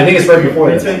 or I think it's right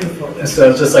before it's this. right before. So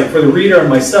it's just like for the reader and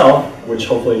myself, which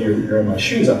hopefully you're in my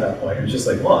shoes at that point, it's just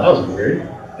like, well, that was weird.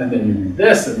 And then you read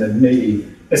this, and then maybe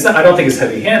it's not. I don't think it's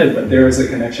heavy-handed, but there is a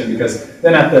connection, because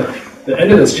then at the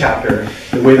end of this chapter,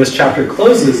 the way this chapter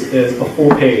closes is a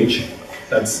full page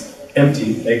that's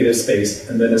empty, negative space,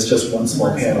 and then it's just one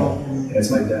small panel, and it's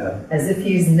my dad. As if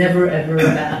he's never ever,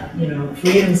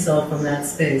 freed himself from that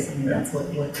space. That's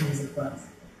what comes across.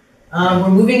 We're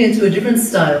moving into a different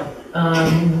style,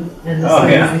 and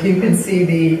this you can see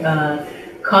the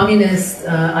communist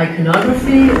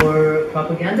iconography or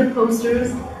propaganda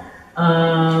posters.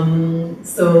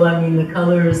 The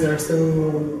colors are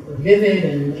so vivid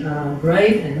and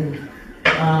bright, and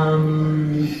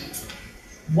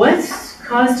what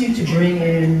caused you to bring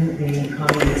in the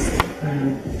communist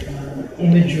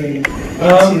imagery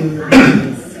into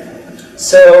this?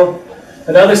 So,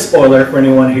 another spoiler for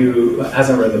anyone who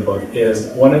hasn't read the book is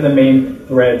one of the main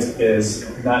threads is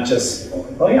not just,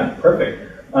 oh yeah, perfect.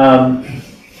 I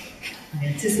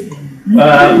anticipate.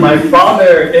 My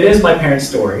father, it is my parents'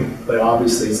 story, but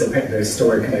obviously it's a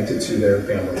story connected to their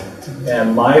family.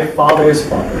 And my father's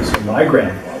father, so my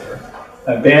grandfather,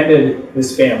 abandoned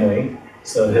his family,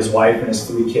 so his wife and his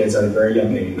 3 kids at a very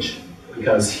young age,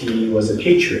 because he was a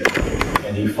patriot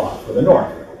and he fought for the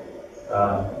North,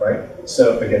 right?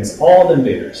 So against all the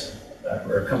invaders that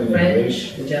were coming in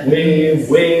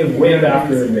wave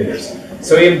after invaders.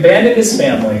 So he abandoned his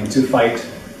family to fight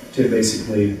to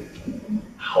basically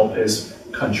help his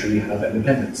country have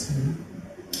independence.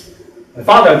 My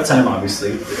father at the time,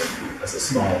 obviously, as a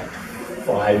small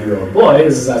 5-year-old boy,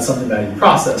 this is not something that you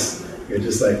process. You're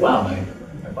just like, wow, my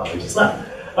father just left.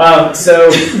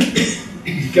 So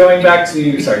going back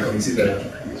to, sorry, can you see the?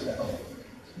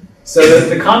 So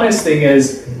the communist thing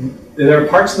is, there are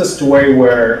parts of the story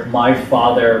where my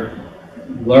father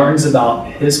learns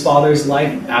about his father's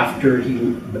life after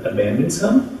he abandons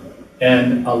him.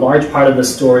 And a large part of the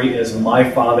story is my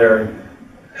father,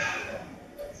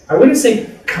 I wouldn't say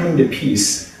coming to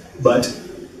peace, but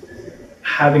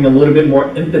having a little bit more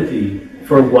empathy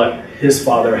for what his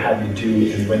father had to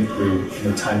do and went through in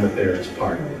the time that they were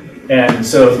apart. And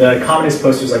so the communist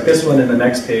posters like this one and the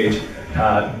next page,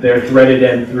 they're threaded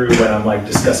in through when I'm like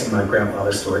discussing my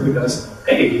grandfather's story because,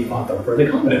 hey, he fought them for the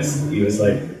communists. He was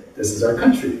like, this is our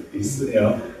country. He's, you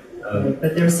know.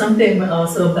 But there's something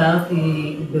also about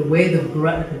the way the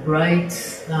bright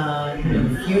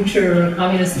future,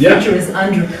 communist future is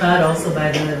undercut also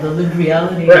by the lived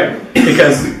reality. Right,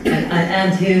 because...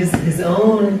 and his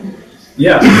own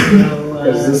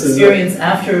experience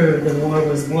after the war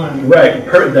was won. Right,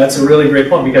 that's a really great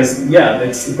point because, yeah,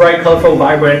 it's bright, colorful,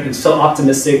 vibrant, it's so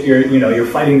optimistic, you're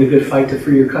fighting the good fight to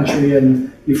free your country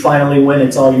and you finally win,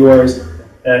 it's all yours.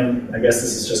 And I guess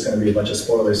this is just going to be a bunch of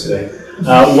spoilers today.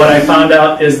 What I found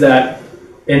out is that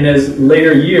in his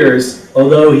later years,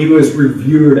 although he was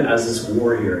revered as this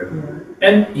war hero,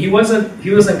 and he wasn't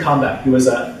in combat, he was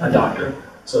a doctor.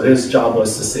 So his job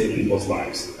was to save people's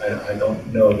lives. I don't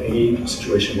know of any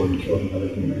situation where he killed another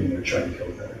human being or tried to kill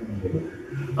another human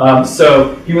being.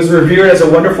 So he was revered as a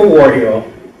wonderful war hero,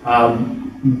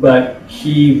 but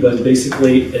he was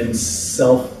basically in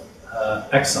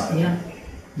self-exile.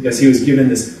 Because he was given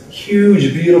this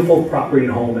huge, beautiful property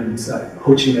and home in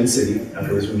Ho Chi Minh City,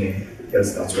 after his name,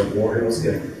 because that's what war heroes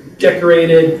get.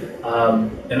 Decorated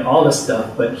and all this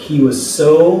stuff, but he was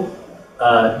so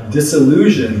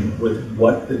disillusioned with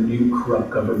what the new corrupt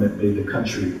government made the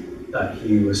country that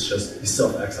he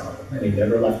self-exiled, and he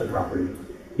never left the property.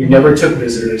 He never took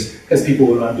visitors, because people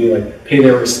would want to be like, pay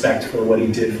their respect for what he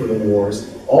did for the wars,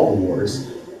 all the wars.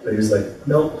 But he was like,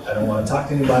 nope, I don't want to talk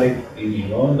to anybody, leave me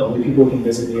alone. The only people who can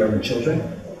visit me are my children.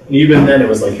 And even then, it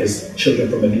was like his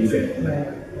children from a new family. Right.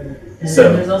 And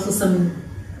so there's also some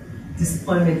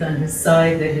disappointment on his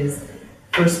side that his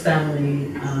first family,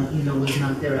 was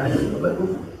not there. I don't know, but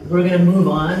we're going to move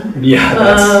on.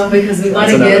 Yeah, because we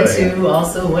want to get to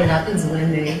also what happens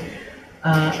when they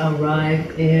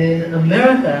arrive in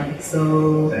America.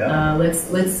 So let's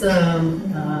look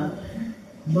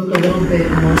a little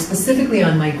bit more specifically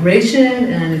on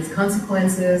migration and its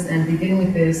consequences, and begin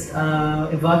with this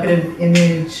evocative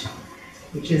image,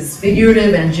 which is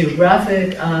figurative and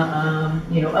geographic,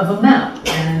 of a map.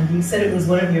 And you said it was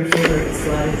one of your favorite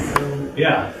slides. So,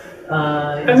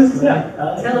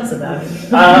 tell us about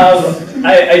it.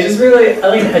 I just really,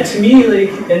 to me,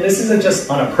 and this isn't just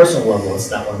on a personal level, it's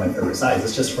not one of my favorite slides,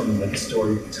 it's just from a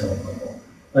storytelling level.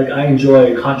 I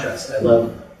enjoy contrast. I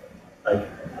love,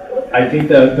 I think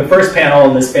the first panel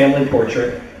in this family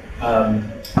portrait,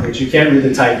 which you can't read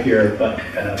the type here, but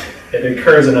it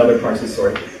occurs in other parts of the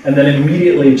story, and then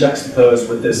immediately juxtaposed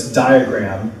with this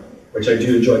diagram, which I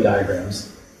do enjoy diagrams,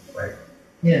 right?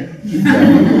 Yeah.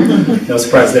 No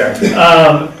surprise there.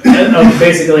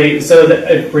 Basically, so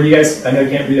for you guys, I know you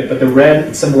can't read it, but the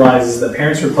red symbolizes the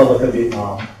Parents' Republic of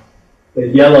Vietnam. The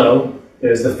yellow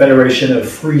is the Federation of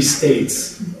Free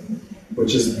States,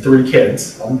 which is 3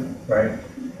 kids, right?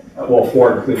 Well,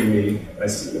 4 including me.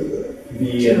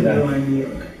 Me and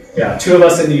yeah, 2 of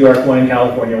us in New York, 1 in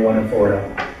California, 1 in Florida.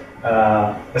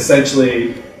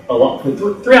 Essentially, 3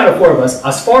 out of 4 of us,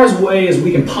 as far away as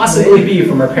we can possibly be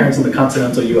from our parents in the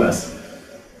continental U.S.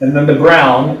 And then the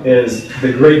brown is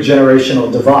the great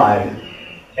generational divide,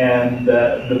 and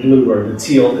the blue or the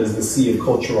teal is the sea of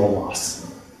cultural loss.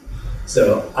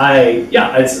 So I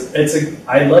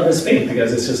love this faith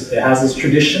because it has this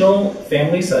traditional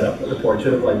family setup with a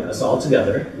portrait of like us all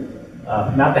together.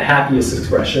 Not the happiest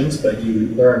expressions, but you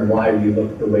learn why we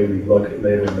look the way we look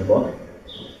later in the book.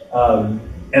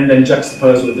 And then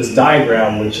juxtaposed with this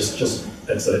diagram, which is just,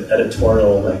 it's an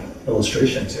editorial like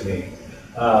illustration to me.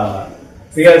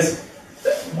 Because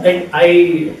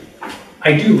I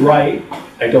do write.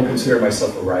 I don't consider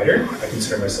myself a writer. I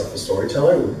consider myself a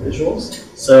storyteller with visuals.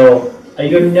 So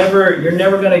you're never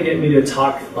going to get me to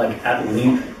talk like at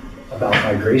length about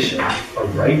migration or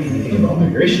write anything about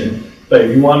migration. But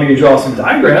if you want me to draw some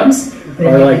diagrams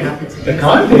or like the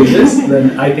con pages,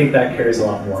 then I think that carries a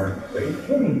lot more weight.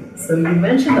 Okay. So you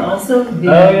mentioned also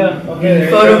the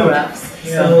photographs.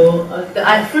 Yeah. So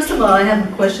first of all, I have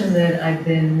a question that I've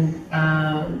been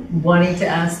wanting to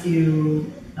ask you.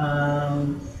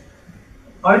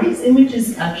 Are these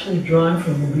images actually drawn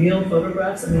from real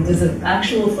photographs? I mean, does an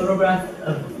actual photograph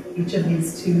of each of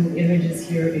these two images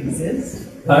here exist?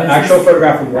 Actual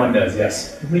photograph of one does,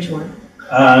 yes. Which one?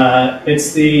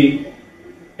 It's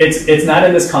not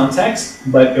in this context,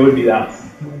 but it would be that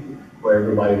one, where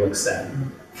everybody looks sad.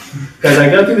 Because I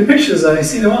go through the pictures and I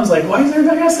see the ones like, why does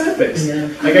everybody have sad face? Yeah.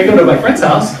 Like I go to my friend's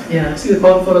house, I see the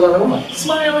photos on the wall,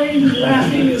 smiling,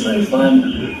 laughing, it's like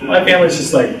fun. My family's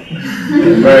just like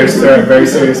very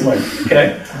serious, like,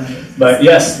 okay. But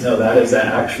yes, no, that is the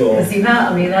actual. See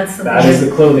that? I mean, that's something that is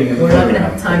the clothing. In the we're not going to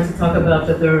have time to talk about,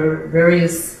 but there are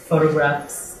various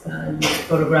photographs,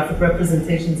 photographic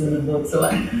representations in the book. So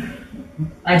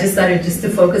I decided just to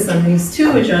focus on these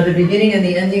two, which are the beginning and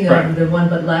the ending of the one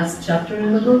but last chapter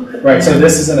in the book. Right. So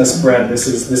this isn't a spread. This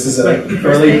is an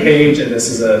early page, and this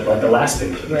is like the last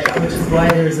page. Right. Which is why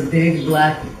there's a big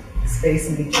black space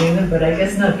in between them, but I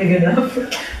guess not big enough.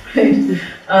 Right.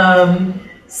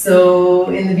 So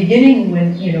in the beginning,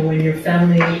 when your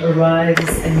family arrives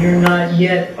and you're not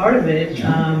yet part of it,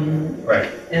 right,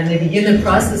 and they begin the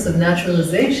process of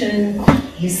naturalization,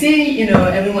 you see,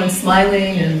 everyone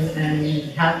smiling and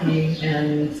happy,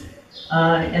 and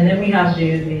then we have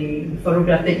the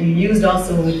photograph that you used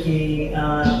also with the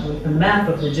map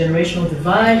of the generational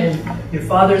divide, and your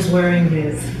father's wearing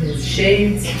his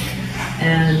shades,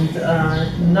 and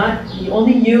not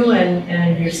only you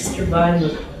and your sister Bai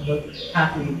look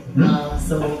happy. Well, that's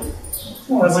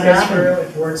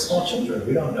because we're small children.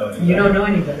 We don't know any better. You don't know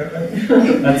any better, right?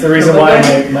 That's the reason why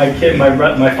my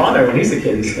father, when he's a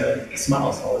kid, he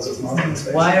smiles always with smiles on his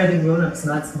face. Why are the grown-ups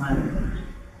not smiling?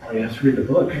 Well, you have to read the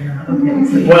book. Okay,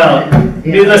 so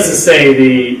needless to say,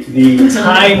 the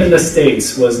time in the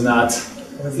States was not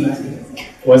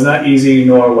easy,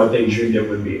 nor what they dreamed it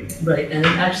would be. Right, and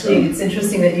actually, it's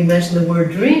interesting that you mentioned the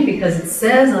word dream, because it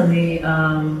says on the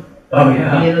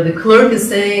the clerk is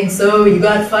saying, so you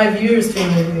got 5 years to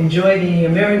enjoy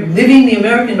living the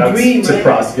American dream, to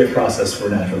right? Get processed for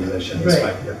naturalization.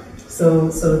 Right. So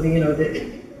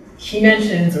he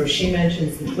mentions, or she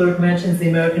mentions, the clerk mentions the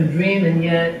American dream, and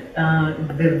yet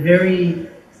the very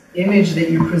image that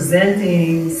you're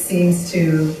presenting seems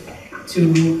to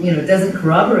doesn't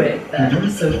corroborate that. Mm-hmm.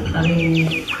 So, I mean,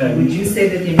 would you say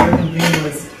that the American dream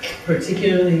was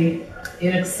particularly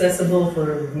inaccessible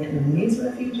for Vietnamese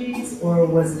refugees, or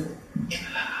was it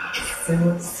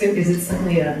is it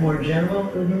simply a more general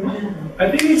illusion? I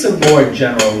think it's a more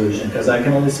general illusion, because I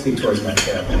can only speak towards my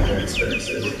family and their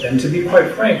experiences. And to be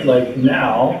quite frank, like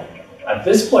now, at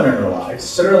this point in our lives,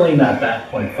 certainly not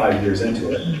that point 5 years into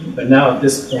it, but now at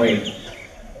this point,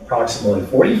 approximately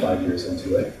 45 years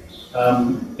into it,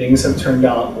 things have turned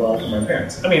out well for my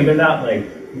parents. I mean, they're not like,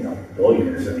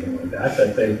 billionaires or anything like that,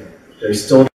 but they're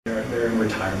still they're in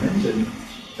retirement, and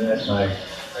that my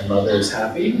mother is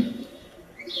happy.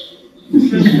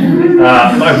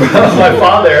 My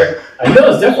father, I know,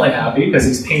 is definitely happy because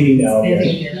he's painting now.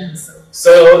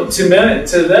 So to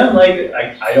them, like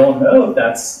I don't know if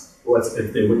that's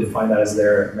if they would define that as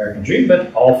their American dream,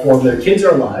 but all 4 of their kids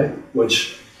are alive,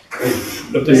 which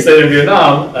if they stayed in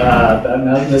Vietnam, that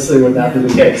not necessarily would not be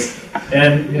the case.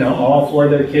 And all 4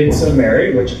 of their kids are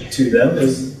married, which to them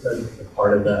is a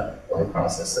part of that life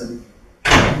process, and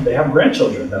they have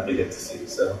grandchildren that they get to see.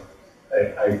 So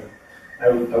I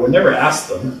would never ask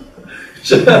them,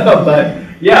 but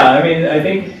yeah, I mean, I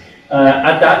think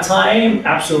at that time,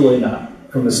 absolutely not.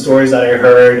 From the stories that I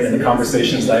heard and the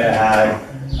conversations that I had,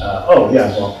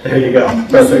 there you go,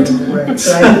 perfect. Right.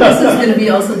 So this is going to be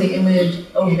also the image.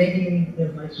 Oh, maybe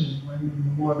there might be one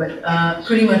more, but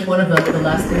pretty much one of the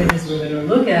last images we're going to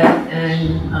look at,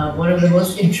 and one of the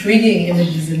most intriguing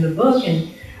images in the book. And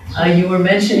you were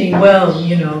mentioning,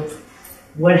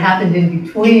 what happened in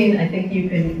between. I think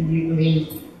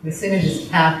this image is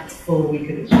packed full. We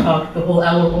could talk the whole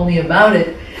hour only about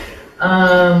it.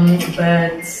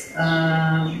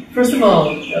 First of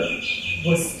all,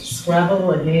 was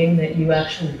Scrabble a game that you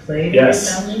actually played with your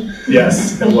family?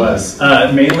 Yes, it was.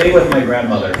 Mainly with my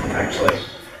grandmother, actually.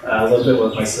 A little bit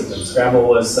with my siblings. Scrabble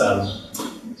was, well,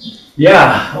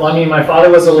 I mean, my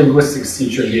father was a linguistics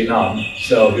teacher in Vietnam,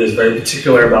 so he was very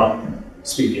particular about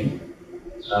speaking.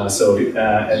 And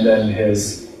then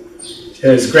his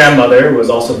grandmother was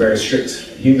also a very strict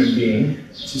human being,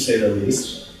 to say the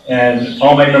least. And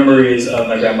all my memories of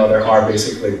my grandmother are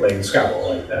basically playing Scrabble.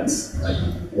 Like, that's like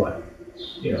what?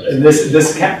 You know, and this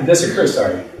occurs,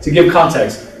 to give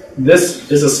context, this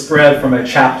is a spread from a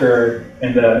chapter,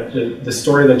 and the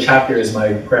story of the chapter is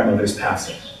my grandmother's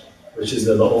passing, which is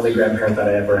the only grandparent that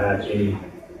I ever had a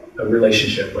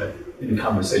relationship with, any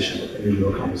conversation with, any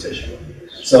real conversation with.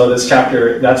 So this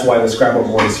chapter, that's why the Scrabble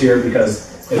board is here,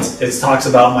 because it talks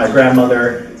about my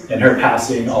grandmother and her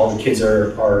passing. All the kids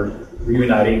are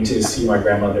reuniting to see my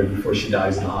grandmother before she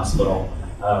dies in the hospital.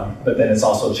 But then it's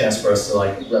also a chance for us to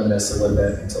like reminisce a little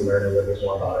bit and to learn a little bit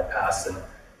more about our past. And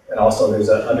also there's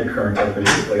an undercurrent of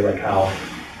basically like how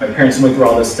my parents went through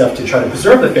all this stuff to try to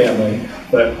preserve the family.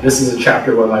 But this is a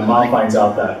chapter where my mom finds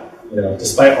out that, you know,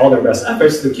 despite all their best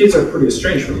efforts, the kids are pretty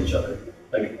estranged from each other.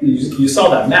 Like you saw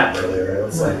that map earlier. It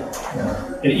was like, you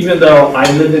know, and even though I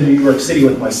lived in New York City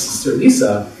with my sister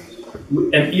Lisa,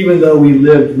 and even though we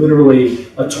lived literally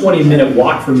a 20-minute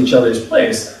walk from each other's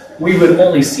place, we would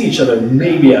only see each other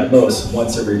maybe at most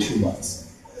once every 2 months.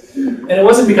 And it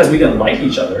wasn't because we didn't like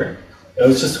each other. It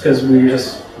was just because we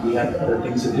had other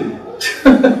things to do.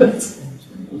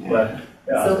 But,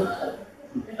 yeah. So,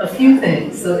 a few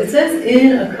things. So it says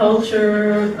in a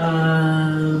culture,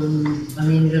 I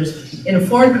mean, there's in a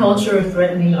foreign culture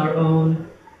threatening our own,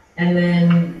 and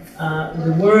then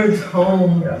the word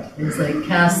home is like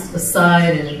cast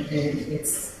aside, and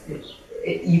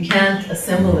you can't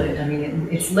assemble it. I mean,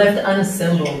 it's left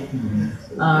unassembled.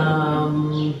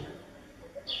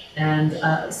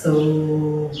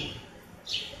 So.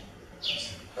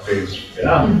 It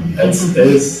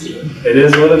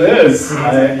is what it is.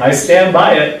 I stand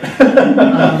by it.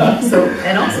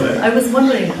 And also, I was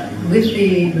wondering, with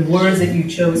the words that you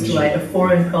chose to write, a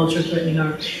foreign culture threatening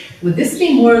our, would this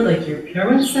be more like your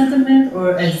parents' sentiment,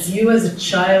 or as you as a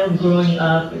child growing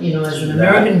up, you know, as an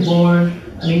American born?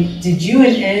 I mean, did you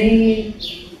in any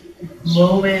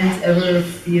moment ever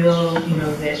feel, you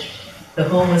know, that the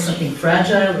home was something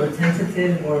fragile or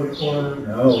tentative or?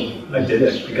 No, I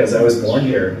didn't, because I was born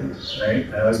here, right?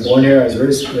 I was born here, I was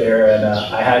raised there, and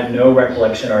I had no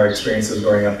recollection or experiences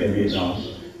growing up in Vietnam.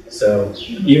 So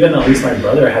even at least my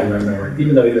brother had memory,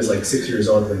 even though he was like 6 years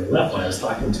old when he left, when I was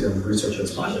talking to him, researching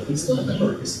his project, he still had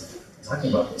memories talking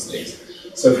about those things.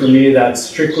 So for me, that's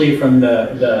strictly from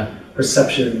the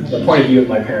perception, the point of view of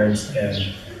my parents,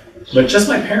 but just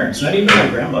my parents, not even my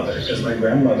grandmother, because my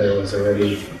grandmother was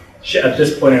already, at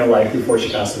this point in her life, before she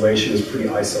passed away, she was pretty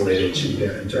isolated. She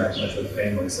didn't interact much with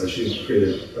family, so she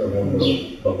created her own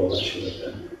little bubble that she lived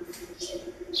in.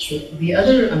 So the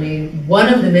other, I mean, one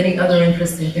of the many other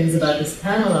interesting things about this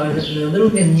panel are the little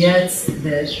vignettes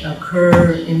that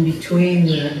occur in between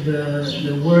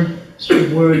the words,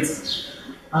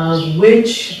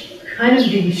 which kind of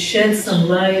shed some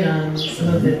light on some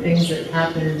of the things that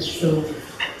happened. So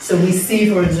we see,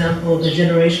 for example, the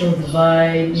generational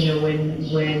divide, you know,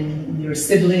 when your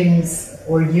siblings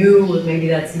or you, maybe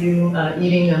that's you,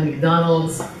 eating a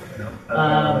McDonald's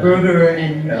burger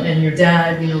and your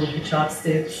dad, you know, with the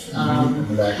chopsticks. In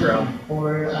the background.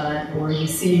 Or you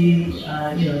see,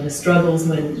 you know, the struggles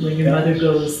when your mother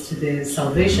goes to the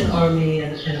Salvation Army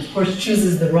and of course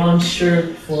chooses the wrong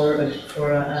shirt for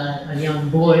a young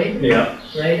boy. Yeah.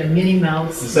 Right, a Minnie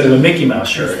Mouse. Instead of a Mickey Mouse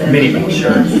shirt, a Minnie Mouse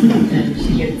shirt. And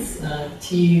she gets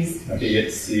teased. He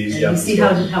gets teased, and you see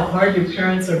how hard your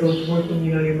parents are both working.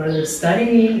 You know, your mother's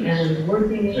studying and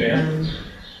working. Yeah.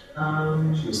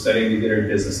 And she was studying to get her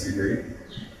business degree.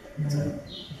 To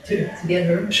get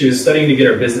her? She was studying to get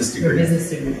her business degree. Her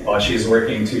business degree. While she's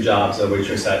working 2 jobs, a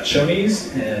waitress at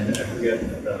Shoney's, and I forget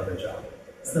the other job.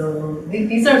 So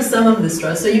these are some of the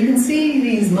struggles. So you can see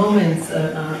these moments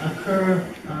occur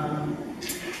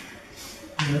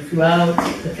you know, throughout,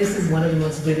 but this is one of the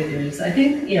most vivid images. I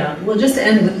think, well, just to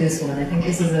end with this one, I think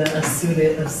this is a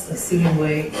suiting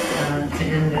way to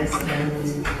end this,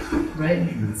 and right,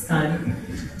 it's time.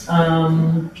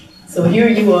 So here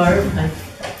you are,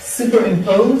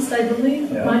 superimposed, I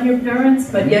believe, upon your parents,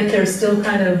 but yet they're still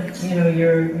kind of, you know,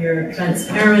 you're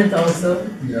transparent also.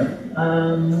 Yeah.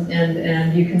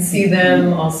 And you can see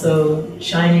them also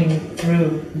shining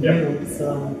through you.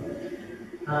 So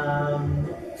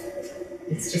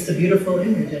it's just a beautiful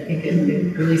image. I think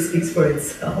it really speaks for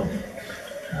itself.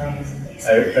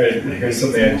 Here's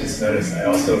something I just noticed. I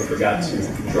also forgot to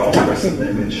draw the rest of the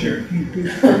image here.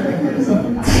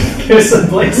 There's some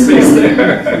blank space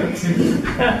there.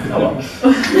 Oh well.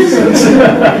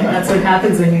 That's what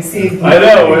happens when you see. I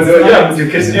know. Yeah,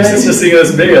 because you're used to seeing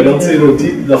this big. I don't see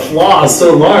the flaws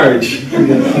so large on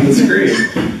the screen.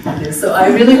 Okay, so I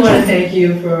really want to thank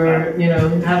you for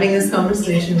having this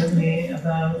conversation with me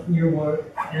about your work,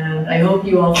 and I hope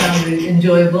you all found it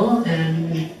enjoyable.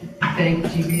 And thank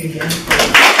GB again.